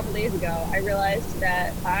said a couple days ago, I realized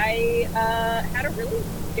that I had a really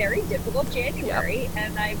very difficult January,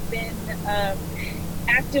 and I've been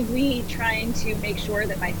actively trying to make sure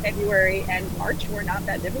that my February and March were not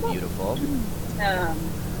that difficult. Beautiful.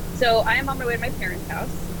 So I am on my way to my parents' house.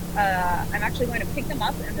 I'm actually going to pick them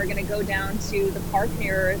up, and we're going to go down to the park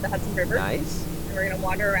near the Hudson River. Nice. And we're going to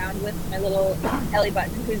wander around with my little Ellie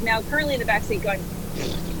Button, who's now currently in the backseat going...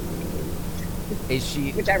 Is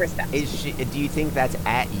she... Which I respect. Is she? Do you think that's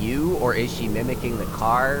at you, or is she mimicking the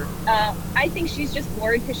car? I think she's just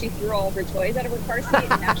bored because she threw all of her toys out of her car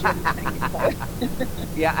seat, and now she doesn't think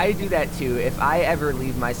Yeah, I do that too. If I ever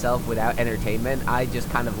leave myself without entertainment, I just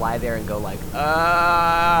kind of lie there and go like,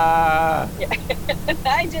 Yeah.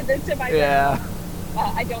 I did this to my Yeah.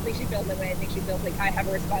 I don't think she feels that way. I think she feels like I have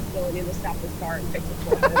a responsibility to stop this car and fix it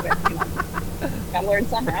for her. But, gotta learn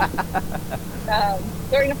somehow. So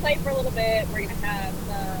we're going to play for a little bit. We're going to have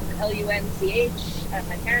some LUNCH at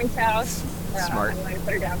my parents' house. Smart. I'm going to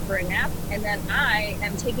put her down for a nap. And then I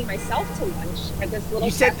am taking myself to lunch at this little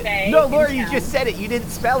cafe. No, Laura, you just said it. You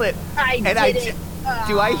didn't spell it. I did it.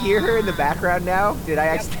 Do I hear her in the background now? Did I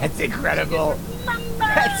actually? That's incredible.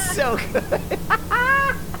 That's so good.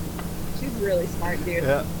 Really smart, dude.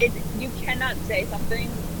 Yeah. You cannot say something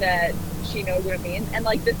that she knows what it means. And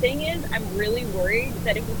like the thing is, I'm really worried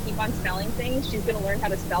that if we keep on spelling things, she's gonna learn how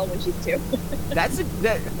to spell when she's 2.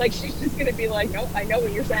 Like she's just gonna be like, nope, I know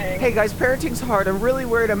what you're saying. Hey guys, parenting's hard. I'm really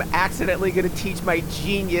worried I'm accidentally gonna teach my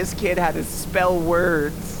genius kid how to spell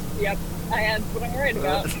words. Yep, that's what I'm worried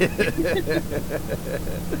about.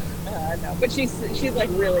 No, but she's like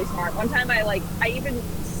really smart. One time I even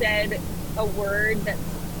said a word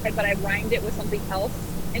but I rhymed it with something else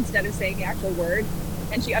instead of saying the actual word.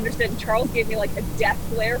 And she understood. And Charles gave me like a death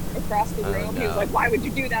glare from across the room. No. He was like, "Why would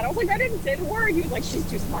you do that?" I was like, "I didn't say the word." He was like, "She's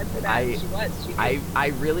too smart for that." She was. I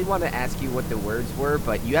really want to ask you what the words were,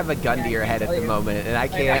 but you have a gun to your head at the moment, and I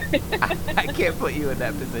can't. I can't put you in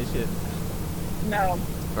that position. No.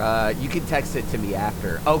 You can text it to me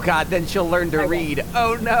after. Oh God, then she'll learn to read.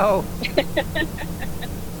 Oh no.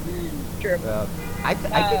 True. I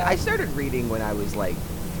think I started reading when I was like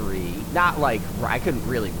 3. Not like I couldn't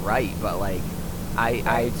really write, but like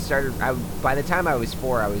I started. By the time I was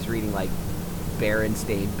 4, I was reading like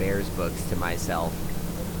Berenstain Bears books to myself.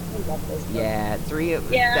 I love those books. Yeah, 3. Yeah,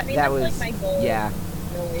 I mean, that that's was like my goal. yeah.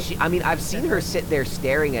 Really. I've seen her sit there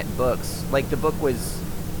staring at books. Like the book was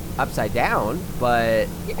upside down, but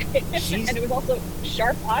she's and it was also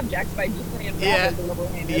Sharp Objects by Ghislaine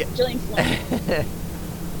Robert. Gillian Flynn.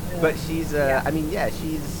 But she's I mean,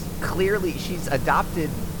 she's adopted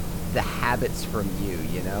the habits from you,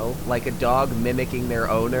 you know, like a dog mimicking their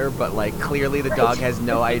owner, but like clearly the dog has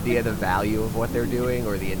no idea the value of what they're doing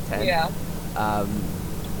or the intent. Yeah.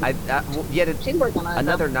 She's working on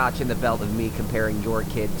another notch in the belt of me comparing your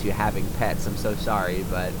kid to having pets. I'm so sorry,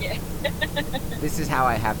 but this is how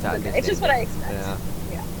I have to understand. It's just what I expect.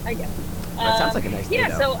 Yeah, I get it. That sounds like a nice day,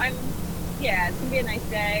 though. So it's gonna be a nice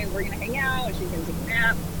day. We're gonna hang out. She's gonna take a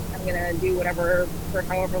nap. I'm gonna do whatever for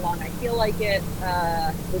however long I feel like it,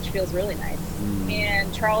 which feels really nice.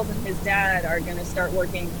 And Charles and his dad are gonna start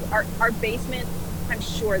working. Our basement. I'm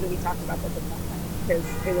sure that we talked about this at some point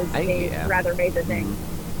because it was a rather major thing.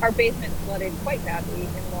 Our basement flooded quite badly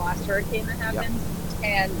in the last hurricane that happened,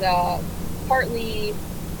 and partly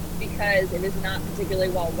because it is not particularly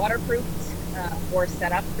well waterproofed or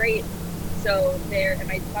set up great. So and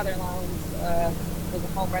my father-in-law owns a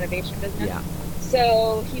home renovation business. Yeah.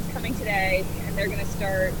 So he's coming today, and they're going to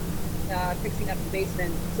start fixing up the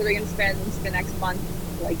basement. So they're going to spend the next month,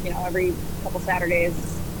 like, every couple Saturdays,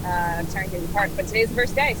 tearing things apart. But today's the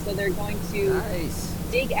first day, so they're going to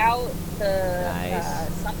dig out the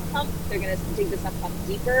sump pump. They're going to dig the sump pump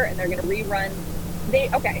deeper, and they're going to rerun.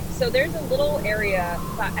 So there's a little area.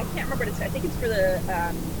 I can't remember what it's. I think it's for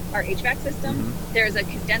our HVAC system. Mm-hmm. There's a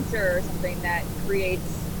condenser or something that creates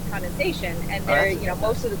condensation, and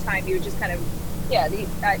most of the time you would just kind of. Yeah,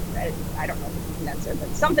 I don't know if it's a condenser, but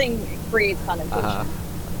something creates condensation.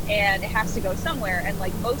 And it has to go somewhere, and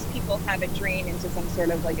like most people have it drain into some sort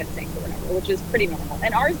of like a sink or whatever, which is pretty normal.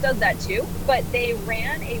 And ours does that too, but they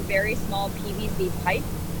ran a very small PVC pipe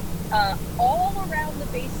all around the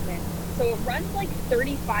basement. So it runs like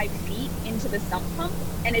 35 feet into the sump pump,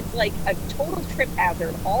 and it's like a total trip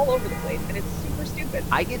hazard all over the place, and it's super stupid.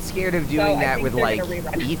 I get scared of doing that with like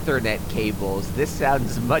Ethernet cables. This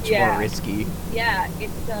sounds much more risky. Yeah,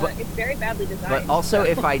 it's very badly designed. But also,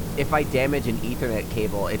 if I damage an Ethernet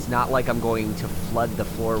cable, it's not like I'm going to flood the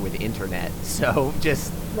floor with internet. So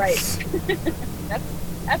just right.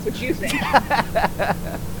 That's what you think.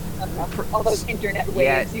 All those internet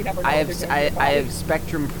waves you never know. I have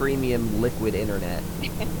Spectrum Premium liquid internet.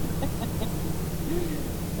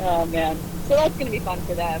 Oh man. So that's going to be fun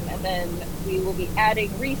for them. And then we will be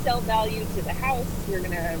adding resale value to the house. We're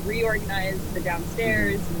going to reorganize the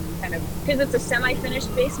downstairs and kind of, because it's a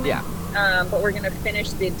semi-finished basement. Yeah. But we're going to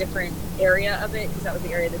finish the different area of it, because that was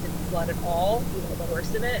the area that didn't flood at all, the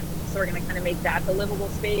worst of it. So we're going to kind of make that the livable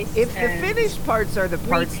space. If the finished parts are the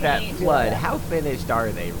parts that flood, how finished are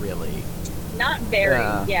they really? Not very,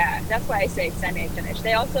 yeah. That's why I say semi-finished.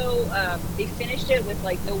 They also, they finished it with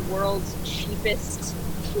like the world's cheapest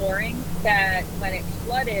flooring that when it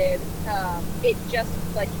flooded, it just,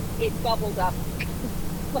 like, it bubbled up.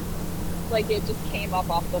 Like it just came up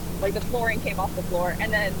off the flooring came off the floor.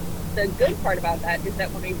 And then the good part about that is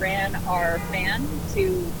that when we ran our fan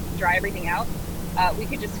to dry everything out, we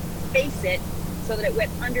could just face it so that it went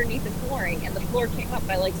underneath the flooring, and the floor came up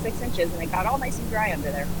by like 6 inches, and it got all nice and dry under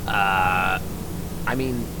there.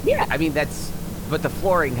 But the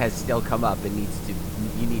flooring has still come up and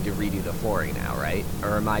you need to redo the flooring now, right?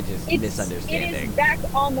 Or am I just misunderstanding? It is back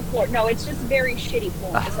on the floor. No, it's just very shitty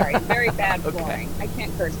flooring. Sorry, it's very bad flooring. I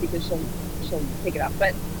can't curse because she'll pick it up.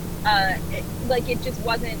 But it just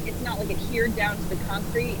wasn't. It's not like adhered down to the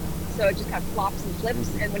concrete, so it just kind of flops and flips.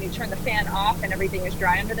 Mm-hmm. And when you turn the fan off and everything is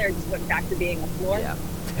dry under there, it just went back to being a floor. Yeah,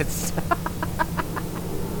 that's.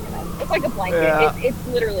 It's like a blanket. It's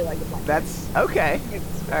literally like a blanket. That's okay.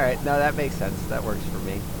 All right, no, that makes sense. That works for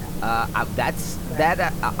me.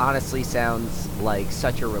 That honestly sounds like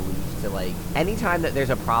such a relief to, like, anytime that there's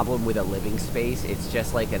a problem with a living space, it's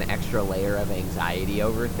just like an extra layer of anxiety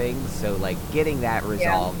over things. So like getting that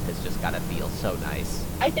resolved has just gotta feel so nice.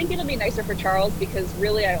 I think it'll be nicer for Charles because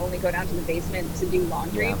really I only go down to the basement to do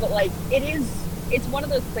laundry, but like it's one of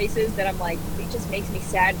those places that I'm like, it just makes me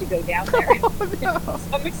sad to go down there. Oh, no. So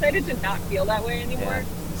I'm excited to not feel that way anymore.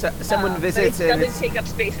 So someone visits but it and doesn't take up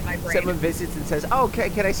space in my brain. someone visits and says, "Oh, okay,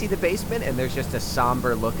 can I see the basement?" And there's just a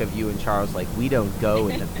somber look of you and Charles, like, we don't go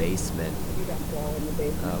in the basement. We don't go in the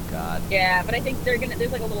basement. Oh God. Yeah, but I think there's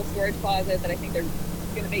like a little storage closet that I think they're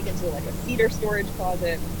gonna make into like a cedar storage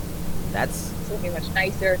closet. That's It'll be much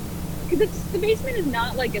nicer because the basement is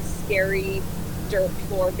not like a scary dirt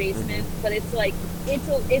floor basement, but it's like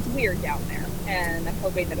it's weird down there, and I'm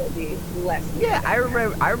hoping that it'll be less. Yeah, I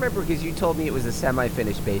remember because you told me it was a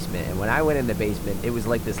semi-finished basement, and when I went in the basement, it was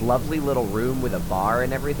like this lovely little room with a bar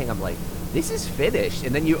and everything. I'm like, this is finished,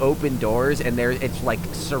 and then you open doors, and it's like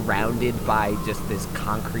surrounded by just this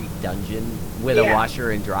concrete dungeon with a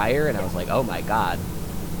washer and dryer, and I was like, oh my God.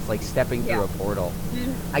 It's like stepping through a portal.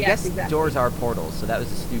 Mm-hmm. I guess doors are portals, so that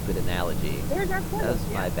was a stupid analogy. Doors are portals. That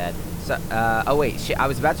was my bad. So, oh wait, I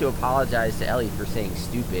was about to apologize to Ellie for saying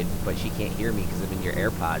stupid, but she can't hear me because I'm in your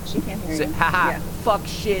AirPods. She can't hear you. Haha, fuck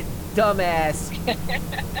shit, dumbass.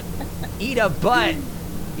 Eat a butt.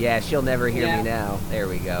 Yeah, she'll never hear me now. There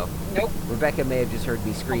we go. Nope. Rebecca may have just heard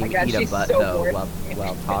me scream, God, eat a butt, so though,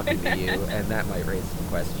 while talking to you, and that might raise some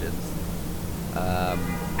questions.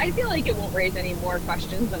 I feel like it won't raise any more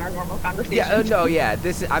questions than our normal conversation. Yeah, no, yeah.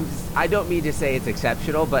 I don't mean to say it's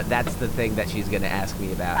exceptional, but that's the thing that she's going to ask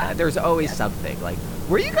me about. There's always something like,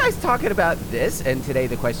 were you guys talking about this? And today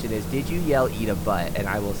the question is, did you yell "eat a butt"? And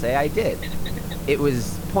I will say I did. It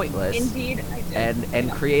was pointless. Indeed, I did.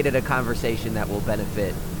 And created a conversation that will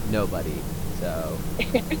benefit nobody. So.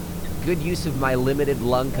 Good use of my limited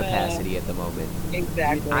lung capacity at the moment.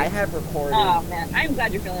 Exactly. I have recorded. Oh man, I'm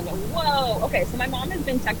glad you're feeling it. Whoa. Okay, so my mom has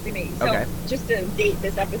been texting me. So just to date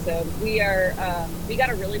this episode, we got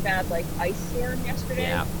a really bad like ice storm yesterday,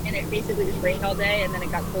 and it basically just rained all day, and then it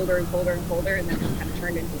got colder and colder and colder, and then it kind of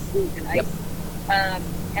turned into sleet and ice.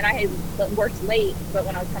 And I had worked late, but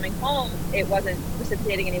when I was coming home, it wasn't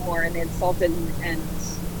precipitating anymore, and it had salted and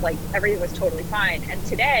like everything was totally fine. And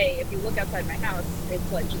today, if you look outside my house,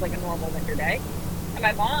 it's like just like a normal winter day. And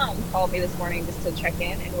my mom called me this morning just to check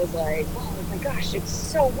in and was like, "Oh my gosh, it's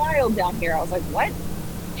so wild down here." I was like, "What?"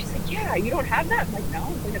 She's like, "Yeah, you don't have that?" I'm like,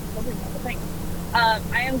 "No, it's like a totally normal thing."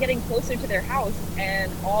 I am getting closer to their house,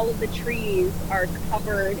 and all of the trees are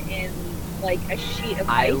covered in like a sheet of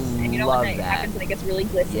ice. And you know when that happens and it gets really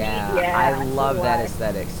glistening? Yeah, I love that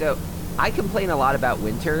aesthetic. So I complain a lot about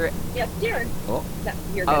winter. Yes, dear. Oh,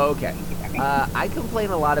 you're good. Oh, okay. I complain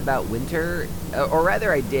a lot about winter, or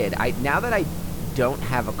rather, I did. Now that I don't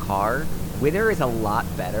have a car, winter is a lot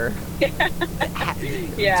better.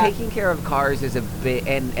 Taking care of cars is a bit,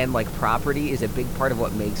 and like property is a big part of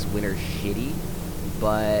what makes winter shitty.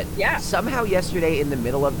 But somehow yesterday, in the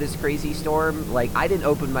middle of this crazy storm, like I didn't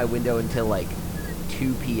open my window until like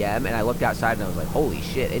 2 p.m. and I looked outside and I was like, "Holy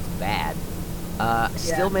shit, it's bad."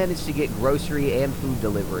 Still managed to get grocery and food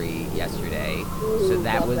delivery yesterday, so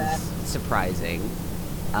that was surprising.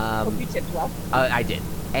 Hope you tipped well. I did,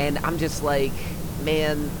 and I'm just like,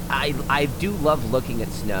 man, I do love looking at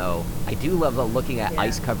snow. I do love looking at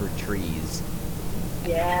ice-covered trees.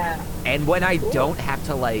 Yeah. And when I don't have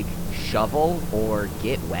to like shovel or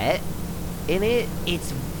get wet in it,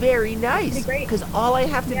 it's very nice because all I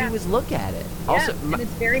have to do is look at it. Also, and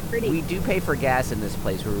it's very pretty. We do pay for gas in this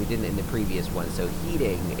place where we didn't in the previous one, so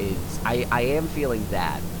heating is. I am feeling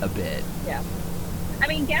that a bit. Yeah, I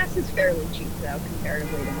mean gas is fairly cheap though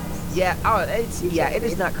comparatively to most. Yeah. Oh, it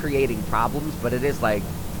is not creating problems, but it is like,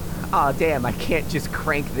 oh damn, I can't just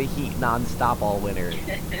crank the heat nonstop all winter.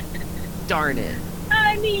 Darn it.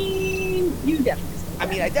 I mean, you definitely.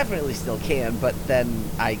 I definitely still can, but then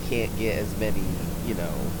I can't get as many,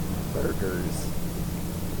 burgers.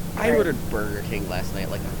 I ordered Burger King last night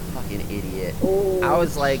like a fucking idiot. Oh, I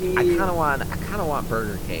was like, I kind of want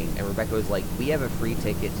Burger King, and Rebecca was like, we have a free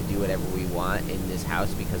ticket to do whatever we want in this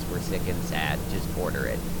house because we're sick and sad. Just order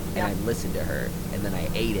it. And I listened to her, and then I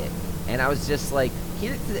ate it, and I was just like,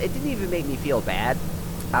 it didn't even make me feel bad.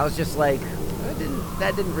 I was just like,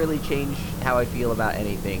 that didn't really change how I feel about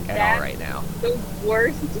anything at all right now. The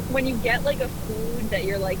worst when you get like a food that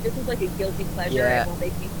you're like, this is like a guilty pleasure and will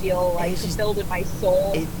make me feel like fulfilled in my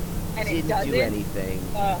soul. And it doesn't do anything.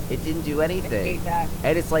 It didn't do anything. I hate that.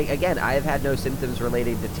 And it's like, again, I have had no symptoms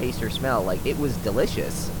related to taste or smell. Like, it was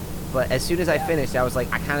delicious. But as soon as I finished, I was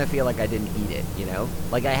like, I kind of feel like I didn't eat it, you know?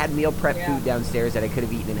 Like, I had meal prep food downstairs that I could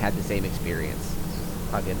have eaten and had the same experience.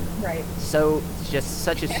 Fucking so, just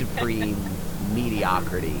such a supreme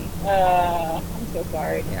mediocrity. I'm so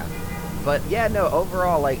sorry. Yeah. But yeah, no,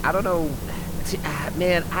 overall, like, I don't know,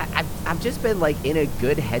 man, I've just been like in a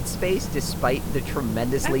good headspace despite the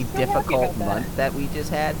tremendously difficult month that we just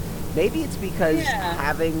had. Maybe it's because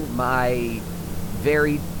having my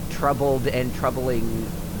very troubled and troubling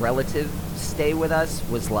relative stay with us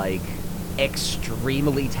was like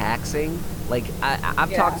extremely taxing. Like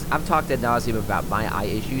I've talked ad nauseum about my eye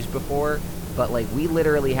issues before, but like we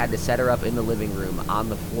literally had to set her up in the living room on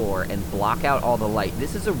the floor and block out all the light.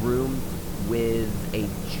 This is a room with a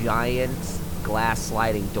giant glass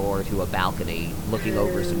sliding door to a balcony looking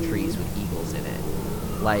over some trees with eagles in it.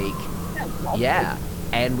 Like, yeah.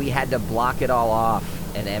 And we had to block it all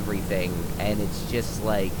off and everything. And it's just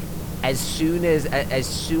like, as soon as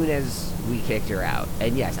we kicked her out,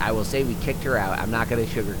 and yes, I will say we kicked her out. I'm not going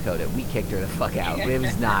to sugarcoat it. We kicked her the fuck out. It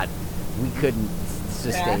was not, we couldn't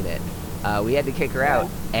sustain it. We had to kick her out.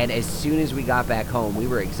 And as soon as we got back home, we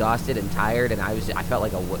were exhausted and tired. And I felt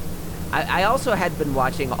like I also had been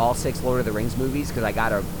watching all 6 Lord of the Rings movies because I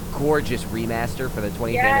got a gorgeous remaster for the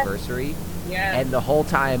 20th anniversary. Yeah. And the whole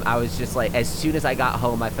time I was just like, as soon as I got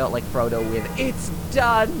home, I felt like Frodo with, it's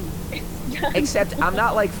done! Except I'm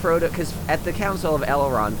not like Frodo, because at the Council of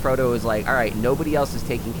Elrond, Frodo was like, all right, nobody else is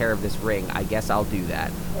taking care of this ring. I guess I'll do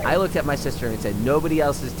that. Right. I looked at my sister and said, nobody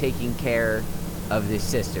else is taking care of this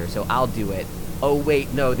sister, so I'll do it. Oh,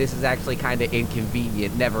 wait, no, this is actually kind of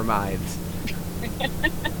inconvenient. Never mind.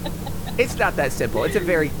 It's not that simple. It's a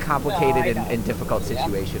very complicated and difficult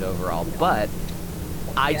situation overall. But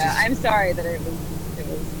I'm sorry that it was.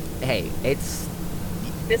 Hey, it's.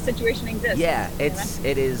 This situation exists. Yeah,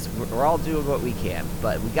 it is. We're all doing what we can,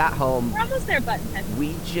 but we got home. We're almost there, Buttonhead.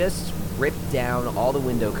 We just ripped down all the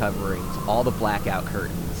window coverings, all the blackout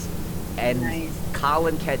curtains, and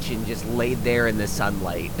Colin Ketchen just laid there in the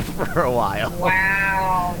sunlight for a while.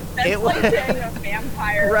 Wow, that's like saying a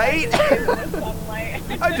vampire, right? In the sunlight.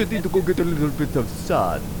 I just need to go get a little bit of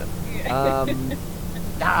sun.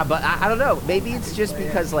 But I don't know. Maybe it's just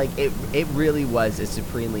because like it really was a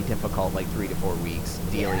supremely difficult like 3 to 4 weeks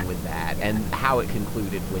dealing with that, and how it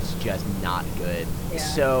concluded was just not good. Yeah.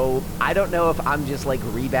 So I don't know if I'm just like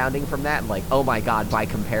rebounding from that and like, oh my god, by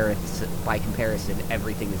comparison,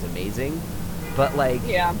 everything is amazing. But like,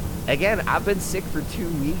 again, I've been sick for 2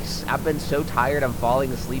 weeks. I've been so tired. I'm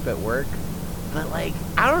falling asleep at work. But like,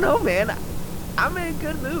 I don't know, man. I'm in a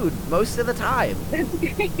good mood most of the time. That's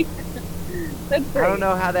great. That's great. I don't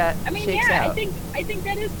know how that shakes out. I think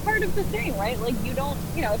that is part of the thing, right? Like, you don't,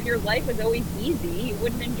 if your life was always easy, you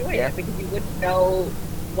wouldn't enjoy it because you wouldn't know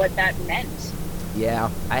what that meant. Yeah,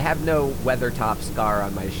 I have no Weathertop scar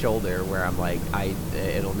on my shoulder where I'm like,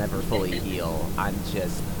 it'll never fully heal. I'm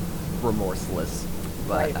just remorseless.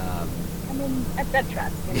 But, I mean, that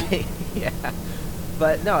tracks, you know? Yeah.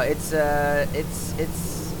 But no,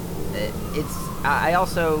 I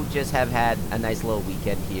also just have had a nice little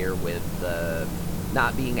weekend here with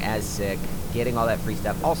not being as sick, getting all that free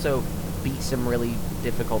stuff. Also, beat some really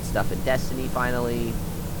difficult stuff in Destiny finally.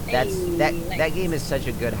 That game is such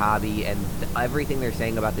a good hobby, and everything they're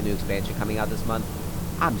saying about the new expansion coming out this month,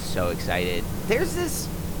 I'm so excited. There's this.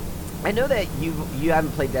 I know that you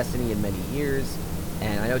haven't played Destiny in many years,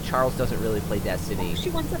 and I know Charles doesn't really play Destiny. Oh, she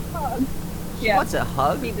wants a hug. She wants a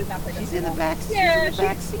hug? He does not play She's in the back seat. Yeah, she's in the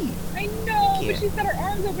back seat. I know, but she's got her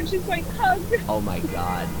arms open. She's going, hug. Oh my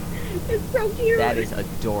god. It's so cute. That is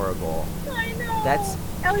adorable. I know.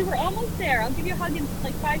 Ellie, we're almost there. I'll give you a hug in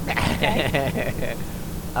like 5 minutes, okay?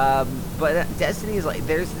 But Destiny is like,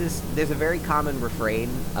 there's a very common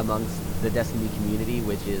refrain amongst the Destiny community,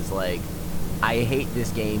 which is like, I hate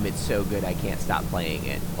this game, it's so good I can't stop playing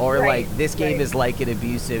it. Or like, this game is like an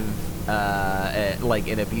abusive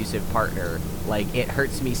partner. Like, it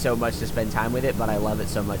hurts me so much to spend time with it, but I love it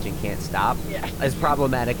so much and can't stop. Yeah. As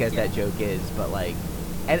problematic as that joke is, but like,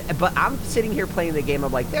 but I'm sitting here playing the game,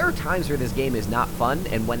 I'm like, there are times where this game is not fun,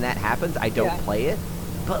 and when that happens, I don't play it.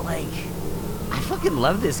 But like, I fucking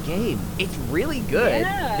love this game. It's really good.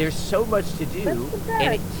 Yeah. There's so much to do,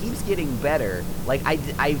 and it keeps getting better. Like,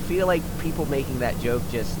 I feel like people making that joke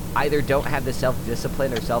just either don't have the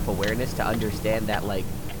self-discipline or self-awareness to understand that, like,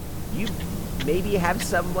 you maybe have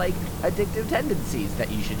some, like, addictive tendencies that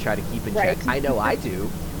you should try to keep in check. I know I do.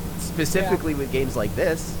 Specifically with games like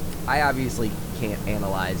this. I obviously can't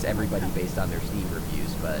analyze everybody based on their Steam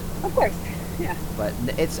reviews, but... Of course. Yeah. But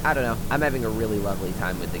I don't know. I'm having a really lovely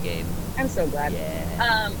time with the game. I'm so glad.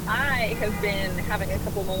 Yeah. I have been having a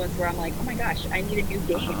couple moments where I'm like, oh my gosh, I need a new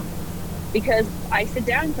game. because I sit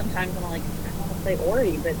down sometimes and I'm like, I want to play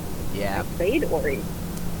Ori, but Yeah. I played Ori.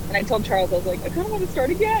 And I told Charles, I was like, I kind of want to start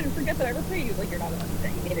again and forget that I ever played. He was like, you're not allowed to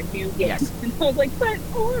say. You made a new game. Yes. And I was like, but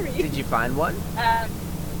Ori. Did you find one?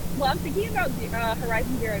 Well, I'm thinking about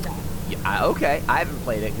Horizon Zero Dawn. Yeah, okay. I haven't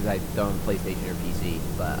played it because I don't have PlayStation or PC,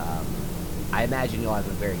 but I imagine you'll have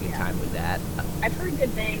a very good time with that. I've heard good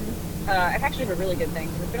things. I've actually heard really good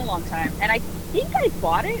things. It's been a long time. And I think I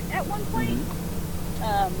bought it at one point,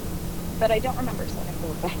 but I don't remember, so I have to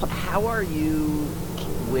look back. How are you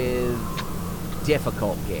with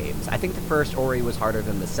difficult games? I think the first Ori was harder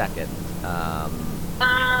than the second.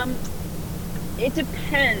 It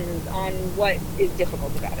depends on what is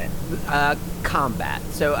difficult about it. Combat.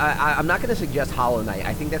 So I'm not going to suggest Hollow Knight.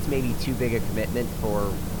 I think that's maybe too big a commitment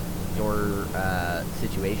for your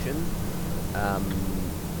situation.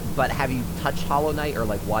 But have you touched Hollow Knight or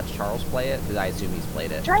like watched Charles play it? Because I assume he's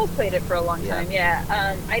played it. Charles played it for a long time.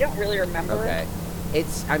 Yeah. I don't really remember. Okay.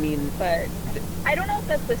 It's. I mean. But I don't know if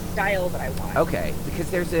that's the style that I want. Okay, because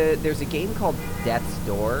there's a game called Death's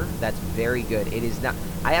Door that's very good. It is not.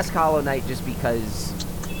 I asked Hollow Knight just because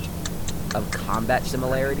of combat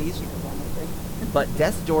similarities, but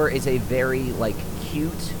Death's Door is a very like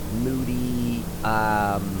cute, moody.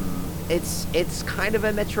 It's kind of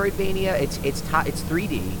a Metroidvania. It's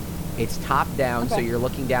 3D. It's top down, so you're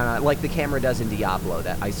looking down on like the camera does in Diablo,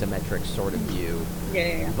 that isometric sort of view.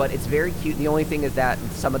 Yeah. But it's very cute. The only thing is that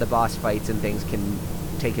some of the boss fights and things can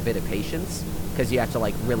take a bit of patience because you have to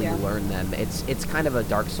like really learn them. It's kind of a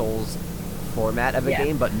Dark Souls format of a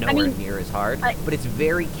game, but nowhere near as hard. But it's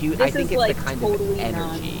very cute. I think it's like the kind of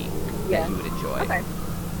energy that you would enjoy. Okay.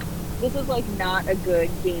 This is like not a good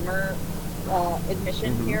gamer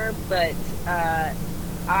admission here, but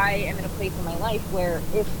I am in a place in my life where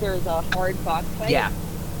if there's a hard boss fight,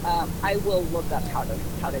 I will look up how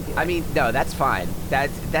to do it. I mean, no, that's fine.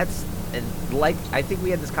 That's like I think we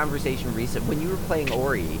had this conversation recent when you were playing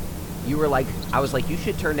Ori. You were like, I was like, you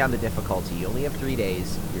should turn down the difficulty. You only have 3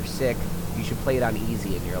 days. You're sick. You should play it on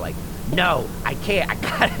easy. And you're like, no, I can't.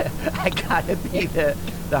 I gotta be the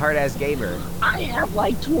hard ass gamer. I have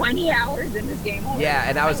like 20 hours in this game already. Yeah,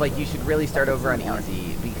 and I was like, you should really start over on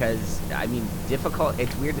easy because I mean, difficult.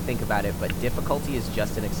 It's weird to think about it, but difficulty is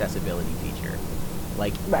just an accessibility feature.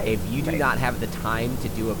 Like, if you do not have the time to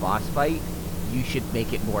do a boss fight, you should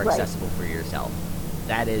make it more accessible for yourself.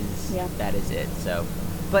 That is it. So,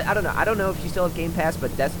 but I don't know. I don't know if you still have Game Pass,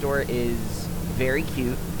 but Death's Door is very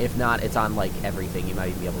cute. If not, it's on like everything. You might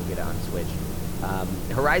even be able to get it on Switch.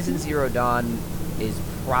 Horizon Zero Dawn is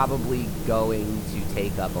probably going to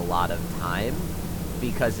take up a lot of time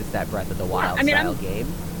because it's that Breath of the Wild style game.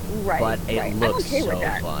 But it looks so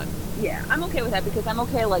fun. Yeah, I'm okay with that because I'm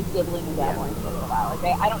okay like dibbling and dabbling for a little while.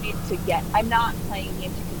 Okay, I don't need to get. I'm not playing a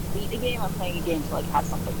game to complete a game. I'm playing a game to like have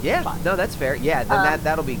something fun. No, that's fair. Yeah, then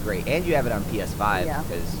that'll be great. And you have it on PS5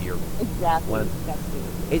 because you're exactly.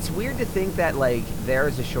 It's weird to think that like there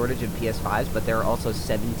is a shortage of PS5s, but there are also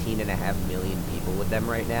 17.5 million people with them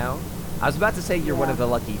right now. I was about to say you're one of the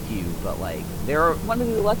lucky few, but like there are one of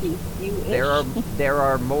the lucky few. There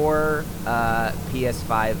are more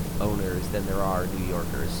PS5 owners than there are New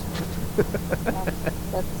Yorkers.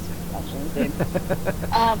 That's actually insane.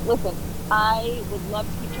 Listen, I would love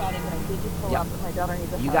to keep chatting, but I did just pull up. My daughter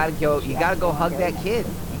needs a hug. You gotta go hug that kid.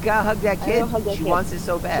 You gotta hug that kid. She wants it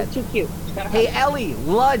so bad. She's too cute. Hey Ellie,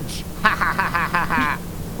 lunch! Ha ha ha ha ha ha!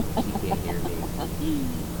 She can't hear me.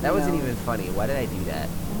 That wasn't even funny. Why did I do that?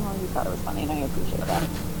 Oh, you thought it was funny, and I appreciate that.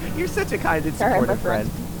 You're such a kind and supportive friend.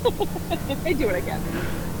 I do what I can.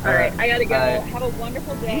 All right, I gotta go. Have a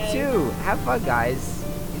wonderful day. You too. Have fun, guys.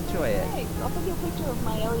 Enjoy it. Hey, I'll send you a picture of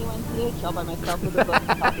my LUNTH all by myself with a book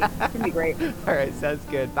and coffee. It's gonna be great. All right, sounds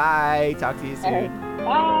good. Bye. Talk to you soon.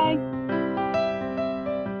 Bye.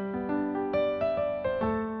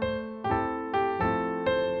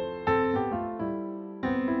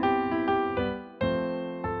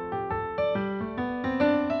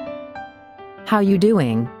 How You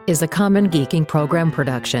Doing is a Common Geeking program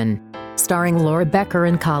production, starring Laura Becker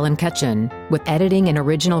and Colin Ketchen, with editing and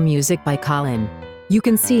original music by Colin. You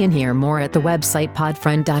can see and hear more at the website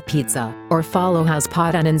podfriend.pizza, or follow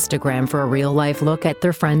HousePod on Instagram for a real-life look at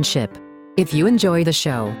their friendship. If you enjoy the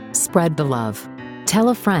show, spread the love. Tell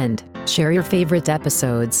a friend, share your favorite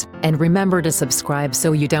episodes, and remember to subscribe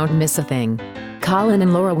so you don't miss a thing. Colin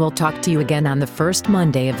and Laura will talk to you again on the first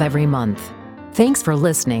Monday of every month. Thanks for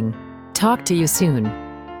listening. Talk to you soon.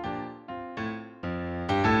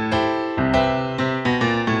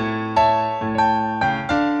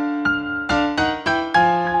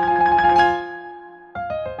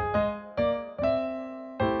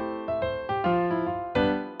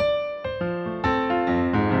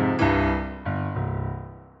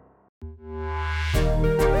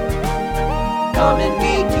 Common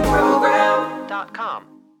Geeking